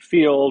myself in a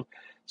field.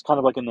 It's kind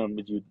of like in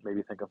the, you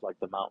maybe think of like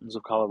the mountains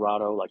of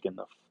Colorado, like in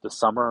the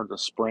summer, the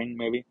spring,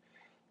 maybe.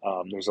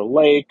 There's a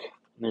lake.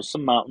 And there's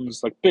some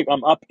mountains, like big.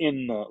 I'm up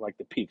in the like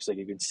the peaks, like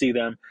you can see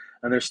them,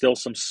 and there's still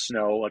some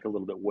snow, like a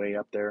little bit way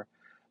up there.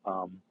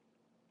 Um,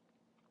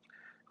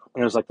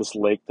 and there's like this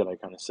lake that I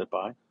kind of sit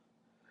by.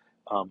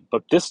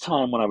 But this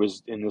time, when I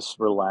was in this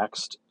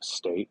relaxed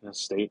state, in a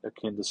state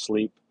akin to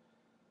sleep,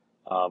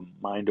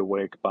 mind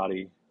awake,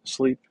 body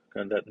asleep,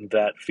 and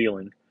that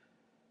feeling,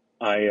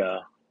 I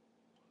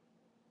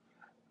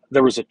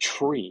there was a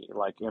tree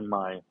like in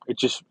my. It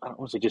just I don't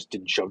want to say just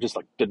didn't show, just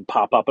like didn't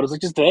pop up, but it was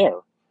like just there.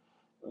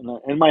 And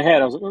in my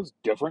head, I was like, "Oh, it's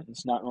different.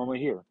 It's not normally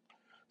here."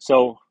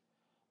 So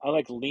I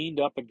like leaned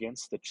up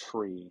against the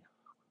tree,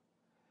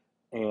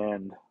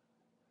 and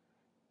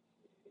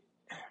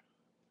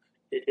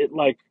it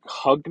like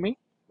hugged me,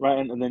 right?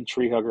 And then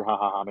tree hugger, ha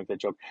ha ha, make that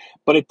joke.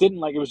 But it didn't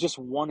like it was just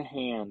one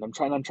hand. I'm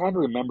trying to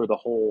remember the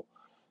whole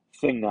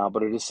thing now,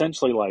 but it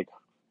essentially like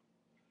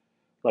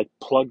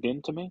plugged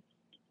into me,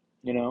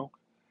 you know,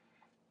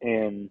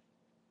 and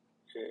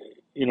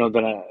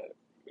then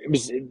it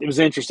was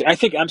interesting. I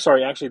think I'm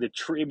sorry, actually the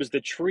tree it was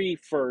the tree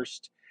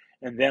first,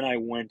 and then I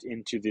went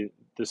into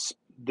this.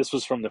 This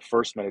was from the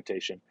first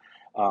meditation,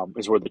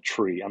 is where the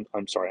tree.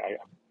 I'm sorry,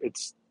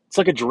 it's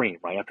like a dream,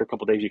 right? After a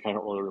couple of days, you kind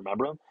of don't really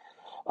remember them.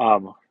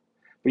 Um,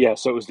 but yeah,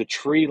 so it was the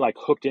tree like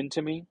hooked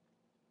into me,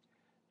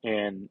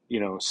 and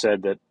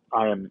said that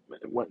I am.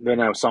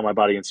 Then I saw my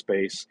body in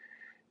space,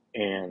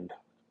 and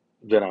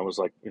then I was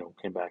like,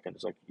 came back and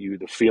it's like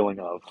the feeling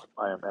of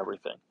I am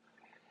everything.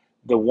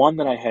 The one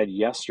that I had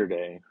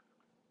yesterday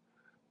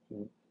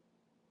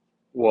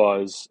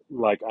was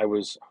like I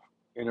was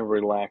in a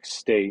relaxed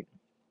state,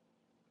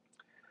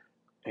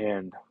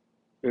 and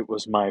it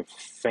was my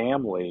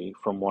family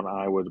from when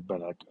I would have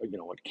been a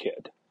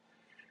kid,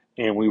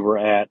 and we were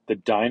at the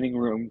dining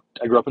room.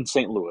 I grew up in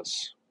St.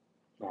 Louis,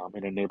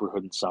 in a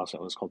neighborhood in South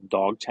St. Louis called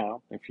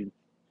Dogtown. If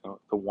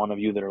the one of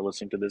you that are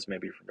listening to this,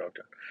 maybe you're from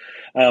Dogtown,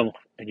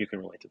 and you can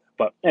relate to that.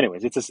 But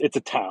anyways, it's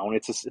a town.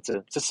 It's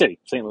a city.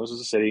 St. Louis is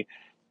a city.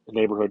 The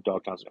neighborhood,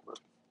 Dogtown's a neighborhood.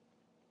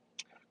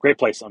 Great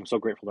place. I'm so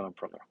grateful that I'm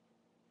from there.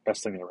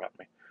 Best thing that ever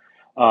happened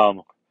to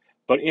me.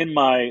 But in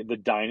the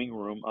dining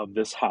room of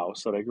this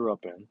house that I grew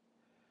up in,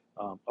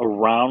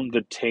 around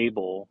the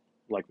table,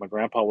 like my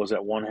grandpa was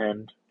at one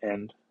end,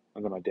 and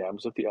then my dad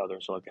was at the other.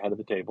 So like the head of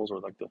the tables, or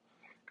like the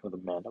kind of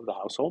the men of the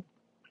household.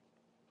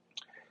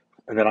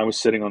 And then I was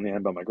sitting on the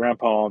end by my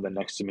grandpa. And then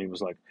next to me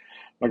was like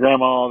my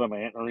grandma, then my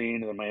Aunt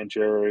Noreen, and then my Aunt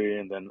Jerry,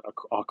 and then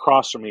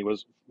across from me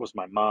was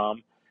my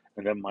mom,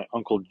 and then my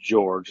Uncle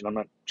George. And I'm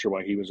not sure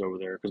why he was over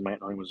there because my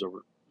Aunt Noreen was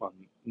over on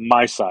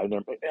my side.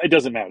 It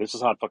doesn't matter. This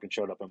is how it fucking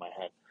showed up in my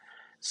head.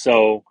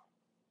 So,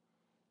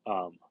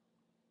 um,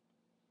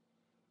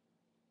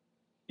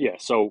 yeah.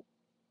 So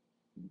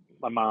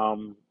my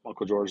mom,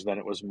 Uncle George. Then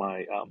it was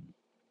my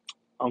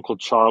Uncle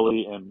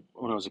Charlie, and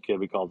when I was a kid,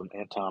 we called him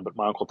Aunt Tom. But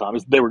my Uncle Tom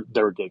they were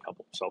a gay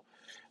couple. So,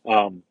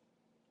 um,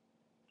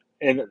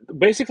 and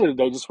basically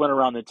they just went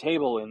around the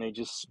table and they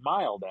just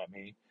smiled at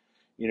me.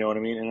 You know what I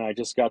mean? And I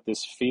just got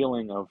this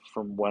feeling of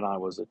from when I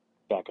was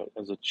back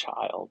as a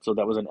child. So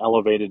that was an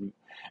elevated, and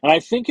I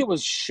think it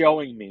was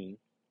showing me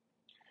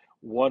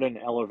what an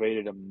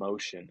elevated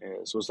emotion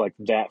is. It was like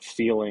that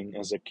feeling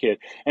as a kid,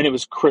 and it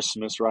was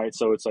Christmas, right?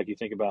 So it's like you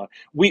think about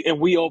we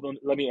open.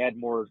 Let me add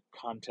more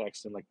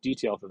context and like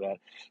detail to that.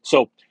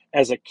 So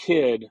as a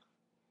kid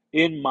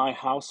in my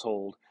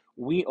household,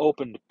 we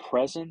opened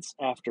presents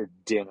after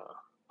dinner.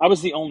 I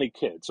was the only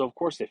kid, so of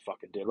course they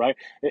fucking did, right?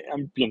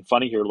 I'm being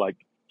funny here, like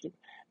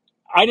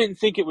I didn't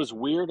think it was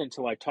weird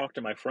until I talked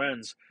to my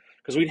friends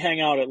because we'd hang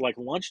out at like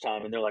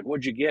lunchtime and they're like,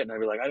 "What'd you get?" And I'd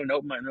be like, "I didn't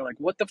open mine." And they're like,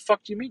 "What the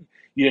fuck do you mean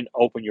you didn't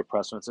open your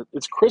presents?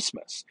 It's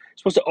Christmas. You're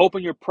supposed to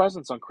open your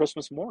presents on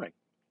Christmas morning."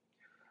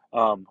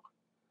 Um,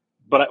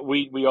 but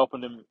we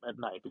opened them at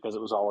night because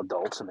it was all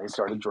adults and they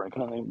started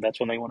drinking and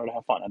that's when they wanted to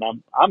have fun.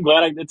 And I'm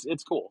glad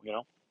it's cool, you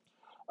know.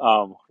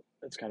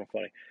 It's kind of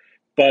funny,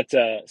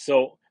 but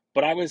so.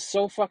 But I was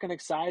so fucking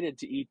excited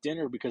to eat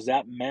dinner because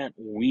that meant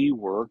we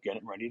were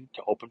getting ready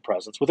to open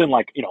presents within,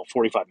 like,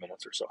 45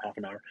 minutes or so, half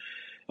an hour.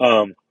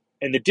 Um,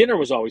 and the dinner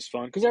was always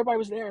fun because everybody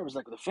was there. It was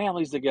like the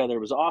families together.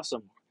 It was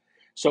awesome.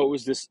 So it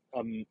was this,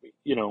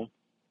 you know,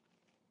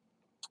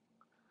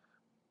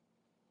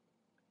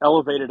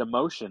 elevated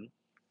emotion.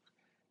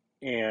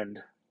 And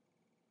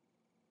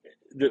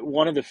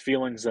one of the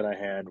feelings that I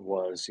had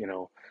was,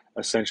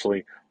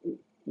 essentially,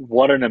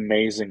 what an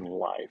amazing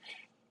life.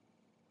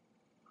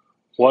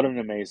 What an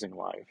amazing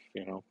life,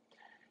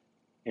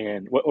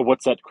 And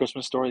what's that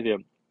Christmas story?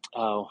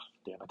 Oh,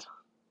 damn it.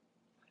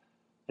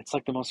 It's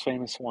like the most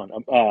famous one.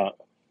 Not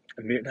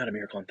A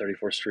Miracle on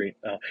 34th Street.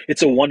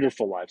 It's a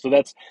Wonderful Life. So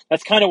that's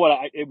kind of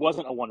what it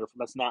wasn't a wonderful,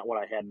 that's not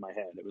what I had in my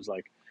head. It was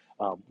like,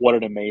 what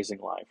an amazing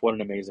life. What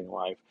an amazing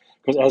life.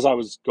 Because as I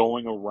was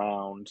going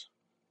around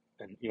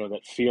and,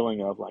 that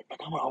feeling of like,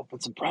 I'm going to open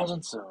some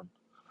presents soon.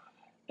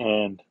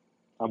 And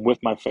I'm with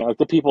my family, like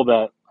the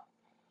people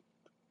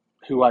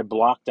who I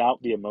blocked out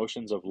the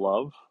emotions of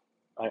love,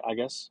 I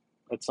guess,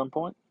 at some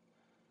point.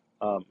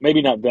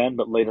 Maybe not then,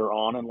 but later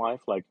on in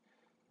life, like,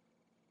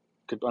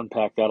 could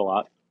unpack that a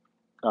lot,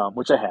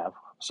 which I have,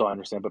 so I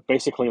understand. But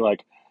basically,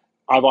 like,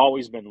 I've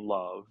always been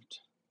loved,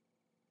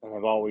 and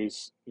I've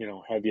always,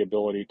 had the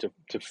ability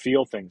to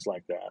feel things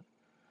like that.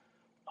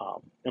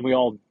 And we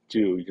all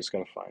do. You just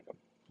got to find them.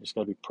 You just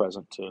got to be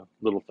present to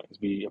little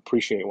things.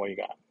 Appreciate what you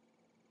got.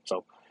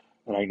 So,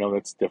 and I know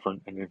that's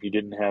different. And if you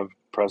didn't have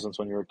presence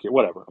when you were a kid,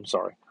 whatever. I'm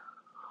sorry.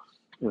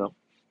 You know,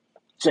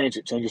 change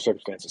it. Change your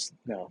circumstances.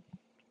 No.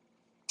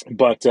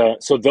 But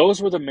so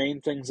those were the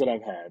main things that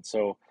I've had.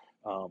 So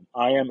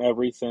I am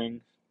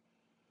everything.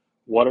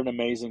 What an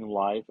amazing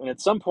life. And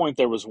at some point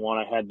there was one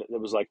I had that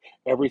was like,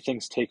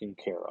 everything's taken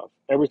care of.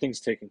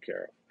 Everything's taken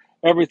care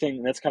of.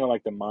 Everything. That's kind of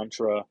like the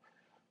mantra,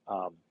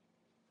 um,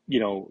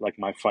 like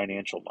my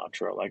financial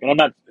mantra. Like,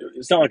 and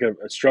it's not like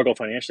a struggle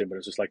financially, but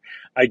it's just like,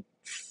 I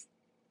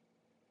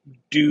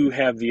do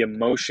have the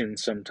emotion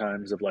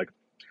sometimes of like,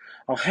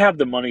 I'll have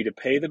the money to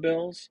pay the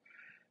bills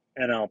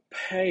and I'll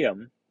pay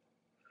them.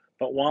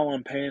 But while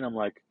I'm paying, I'm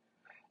like,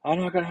 I'm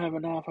not going to have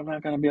enough. I'm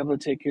not going to be able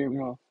to take care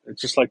of,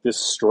 it's just like this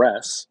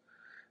stress,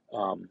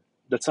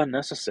 that's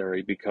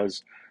unnecessary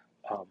because,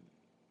 um,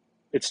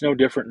 it's no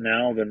different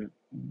now than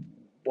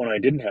when I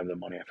didn't have the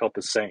money. I felt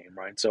the same,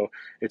 right? So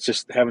it's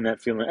just having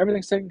that feeling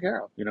everything's taken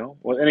care of.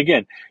 Well, and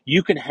again,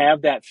 you can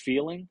have that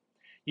feeling.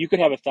 You could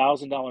have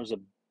 $1,000 of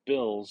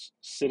bills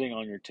sitting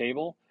on your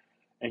table,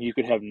 and you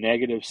could have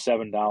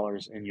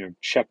 -$7 in your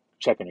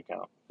checking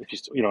account, if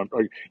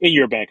or in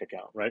your bank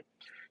account, right?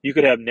 You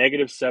could have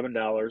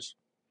 -$7,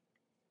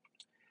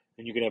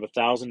 and you could have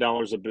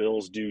 $1,000 of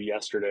bills due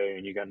yesterday,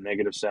 and you got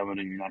 -7,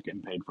 and you're not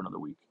getting paid for another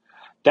week.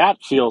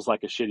 That feels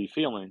like a shitty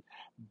feeling,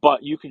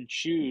 but you can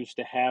choose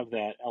to have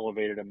that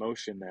elevated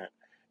emotion that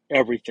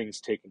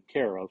everything's taken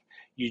care of.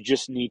 You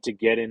just need to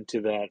get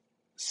into that,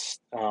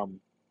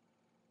 um,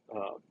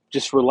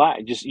 just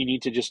relax. You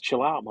need to just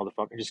chill out,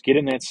 motherfucker. Just get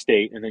in that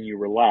state, and then you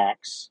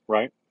relax,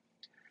 right?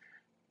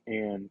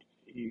 And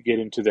you get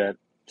into that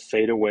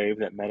theta wave,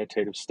 that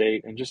meditative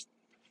state, and just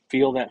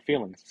feel that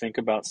feeling.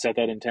 Set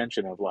that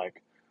intention of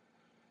like,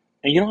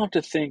 and you don't have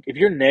to think if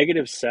you're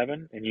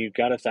 -7 and you've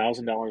got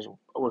 $1,000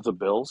 worth of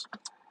bills.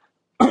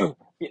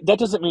 That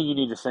doesn't mean you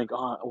need to think,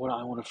 oh, what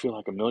I want to feel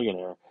like a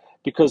millionaire,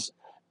 because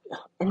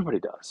everybody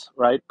does,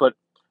 right? But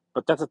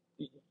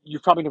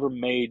you've probably never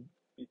made,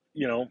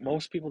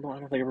 most people don't. I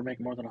don't think ever make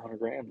more than 100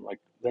 grand. Like,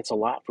 that's a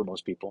lot for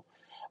most people.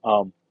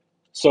 Um,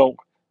 so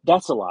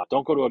that's a lot.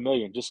 Don't go to a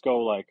million. Just go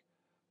like,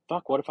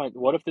 fuck. What if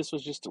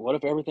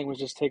everything was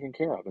just taken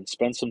care of, and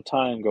spend some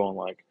time going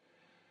like,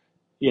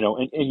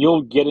 and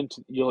you'll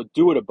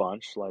do it a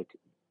bunch. Like,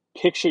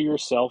 picture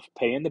yourself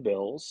paying the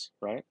bills,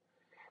 right?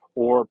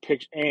 Or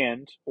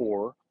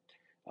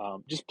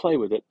just play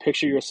with it.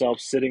 Picture yourself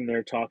sitting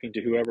there talking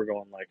to whoever,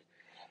 going like,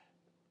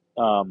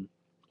 um,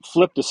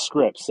 flip the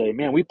script. Say,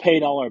 man, we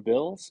paid all our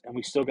bills and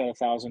we still got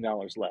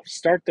 $1,000 left.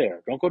 Start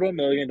there. Don't go to a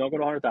million. Don't go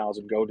to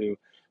 100,000. Go to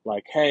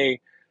like,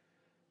 hey,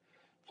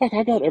 fuck,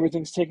 I got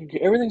everything's taken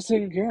care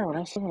of, and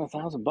I still got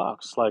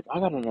 $1,000. Like, I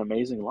got an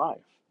amazing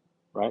life,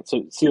 right?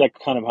 So see, like,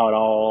 kind of how it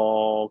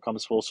all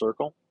comes full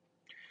circle.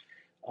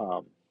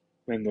 Um,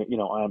 and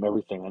I am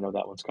everything. I know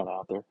that one's kind of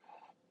out there,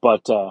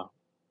 but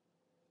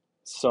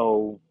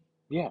so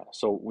yeah.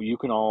 So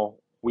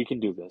we can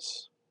do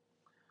this,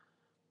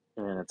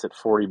 and it's at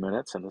 40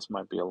 minutes, and this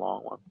might be a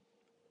long one,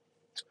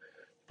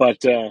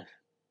 but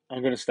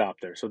I'm going to stop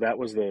there. So that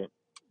was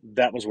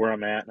where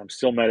I'm at, and I'm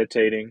still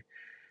meditating,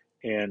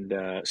 and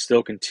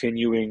still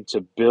continuing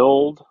to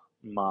build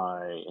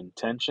my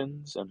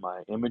intentions and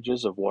my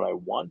images of what I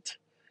want,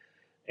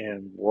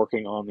 and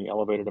working on the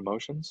elevated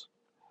emotions.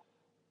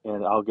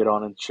 And I'll get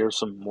on and share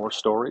some more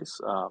stories.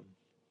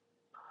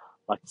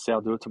 Like to say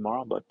I'll do it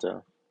tomorrow, but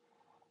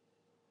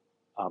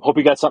hope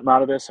you got something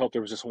out of this. Hope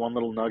there was just one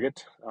little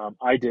nugget.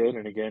 I did,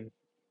 and again,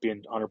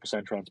 being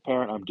 100%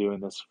 transparent, I'm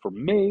doing this for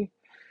me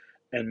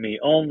and me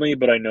only.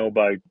 But I know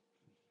by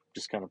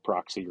just kind of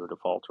proxy or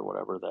default or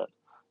whatever that,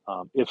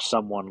 if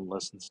someone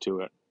listens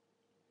to it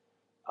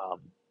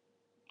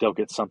they'll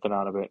get something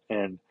out of it.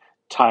 And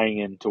tying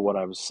into what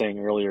I was saying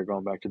earlier,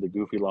 going back to the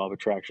goofy law of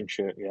attraction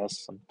shit.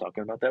 Yes, I'm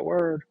talking about that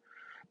word.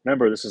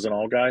 Remember, this is an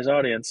all guys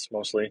audience,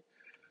 mostly.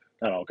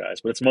 Not all guys,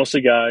 but it's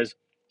mostly guys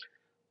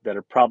that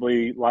are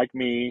probably like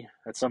me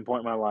at some point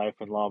in my life,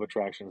 and law of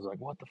attraction is like,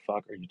 what the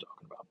fuck are you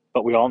talking about?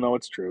 But we all know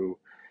it's true.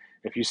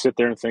 If you sit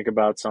there and think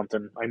about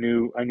something, I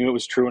knew it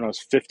was true when I was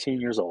 15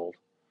 years old.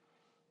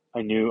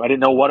 I didn't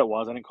know what it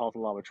was. I didn't call it the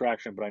law of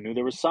attraction, but I knew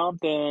there was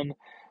something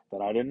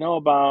that I didn't know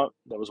about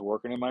that was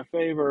working in my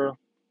favor.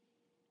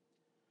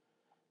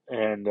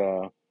 And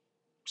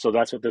so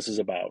that's what this is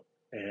about.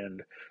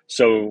 And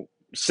so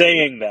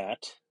saying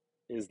that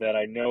is that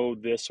I know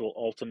this will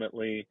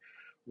ultimately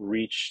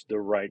reach the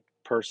right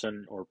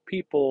person or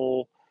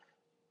people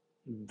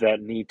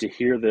that need to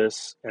hear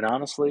this. And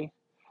honestly,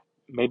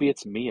 maybe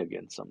it's me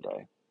again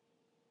someday.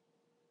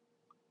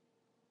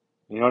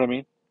 You know what I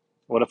mean?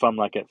 What if I'm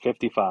like at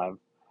 55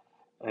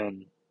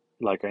 and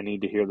like I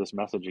need to hear this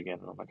message again?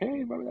 And I'm like,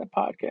 hey, remember that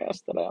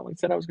podcast that I only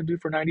said I was going to do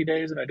for 90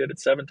 days and I did it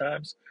 7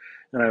 times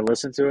and I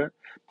listened to it?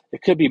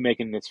 It could be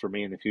making this for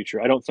me in the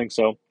future. I don't think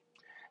so.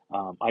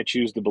 I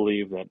choose to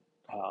believe that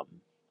um,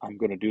 I'm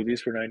going to do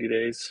these for 90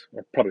 days,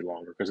 or probably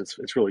longer, because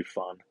it's really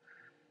fun.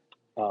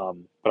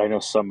 But I know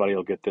somebody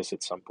will get this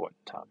at some point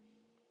in time.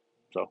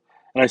 So,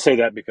 and I say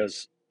that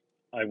because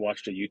I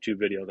watched a YouTube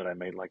video that I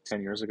made like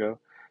 10 years ago,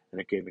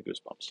 and it gave me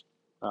goosebumps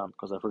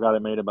because I forgot I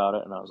made about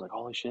it, and I was like,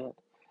 holy shit,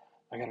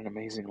 I got an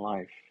amazing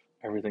life.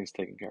 Everything's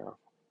taken care of.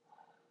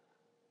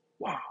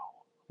 Wow.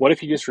 What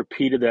if you just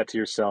repeated that to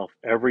yourself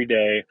every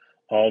day,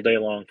 all day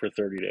long for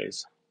 30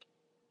 days?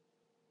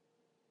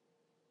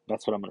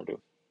 That's what I'm going to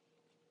do.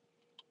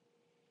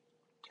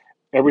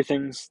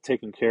 Everything's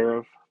taken care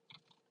of.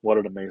 What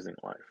an amazing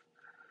life.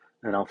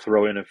 And I'll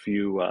throw in a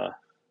few I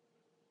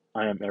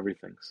am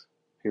everythings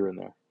here and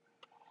there.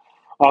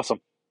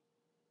 Awesome.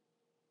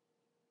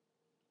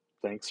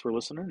 Thanks for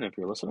listening. If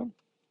you're listening,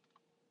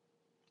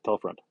 tell a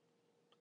friend.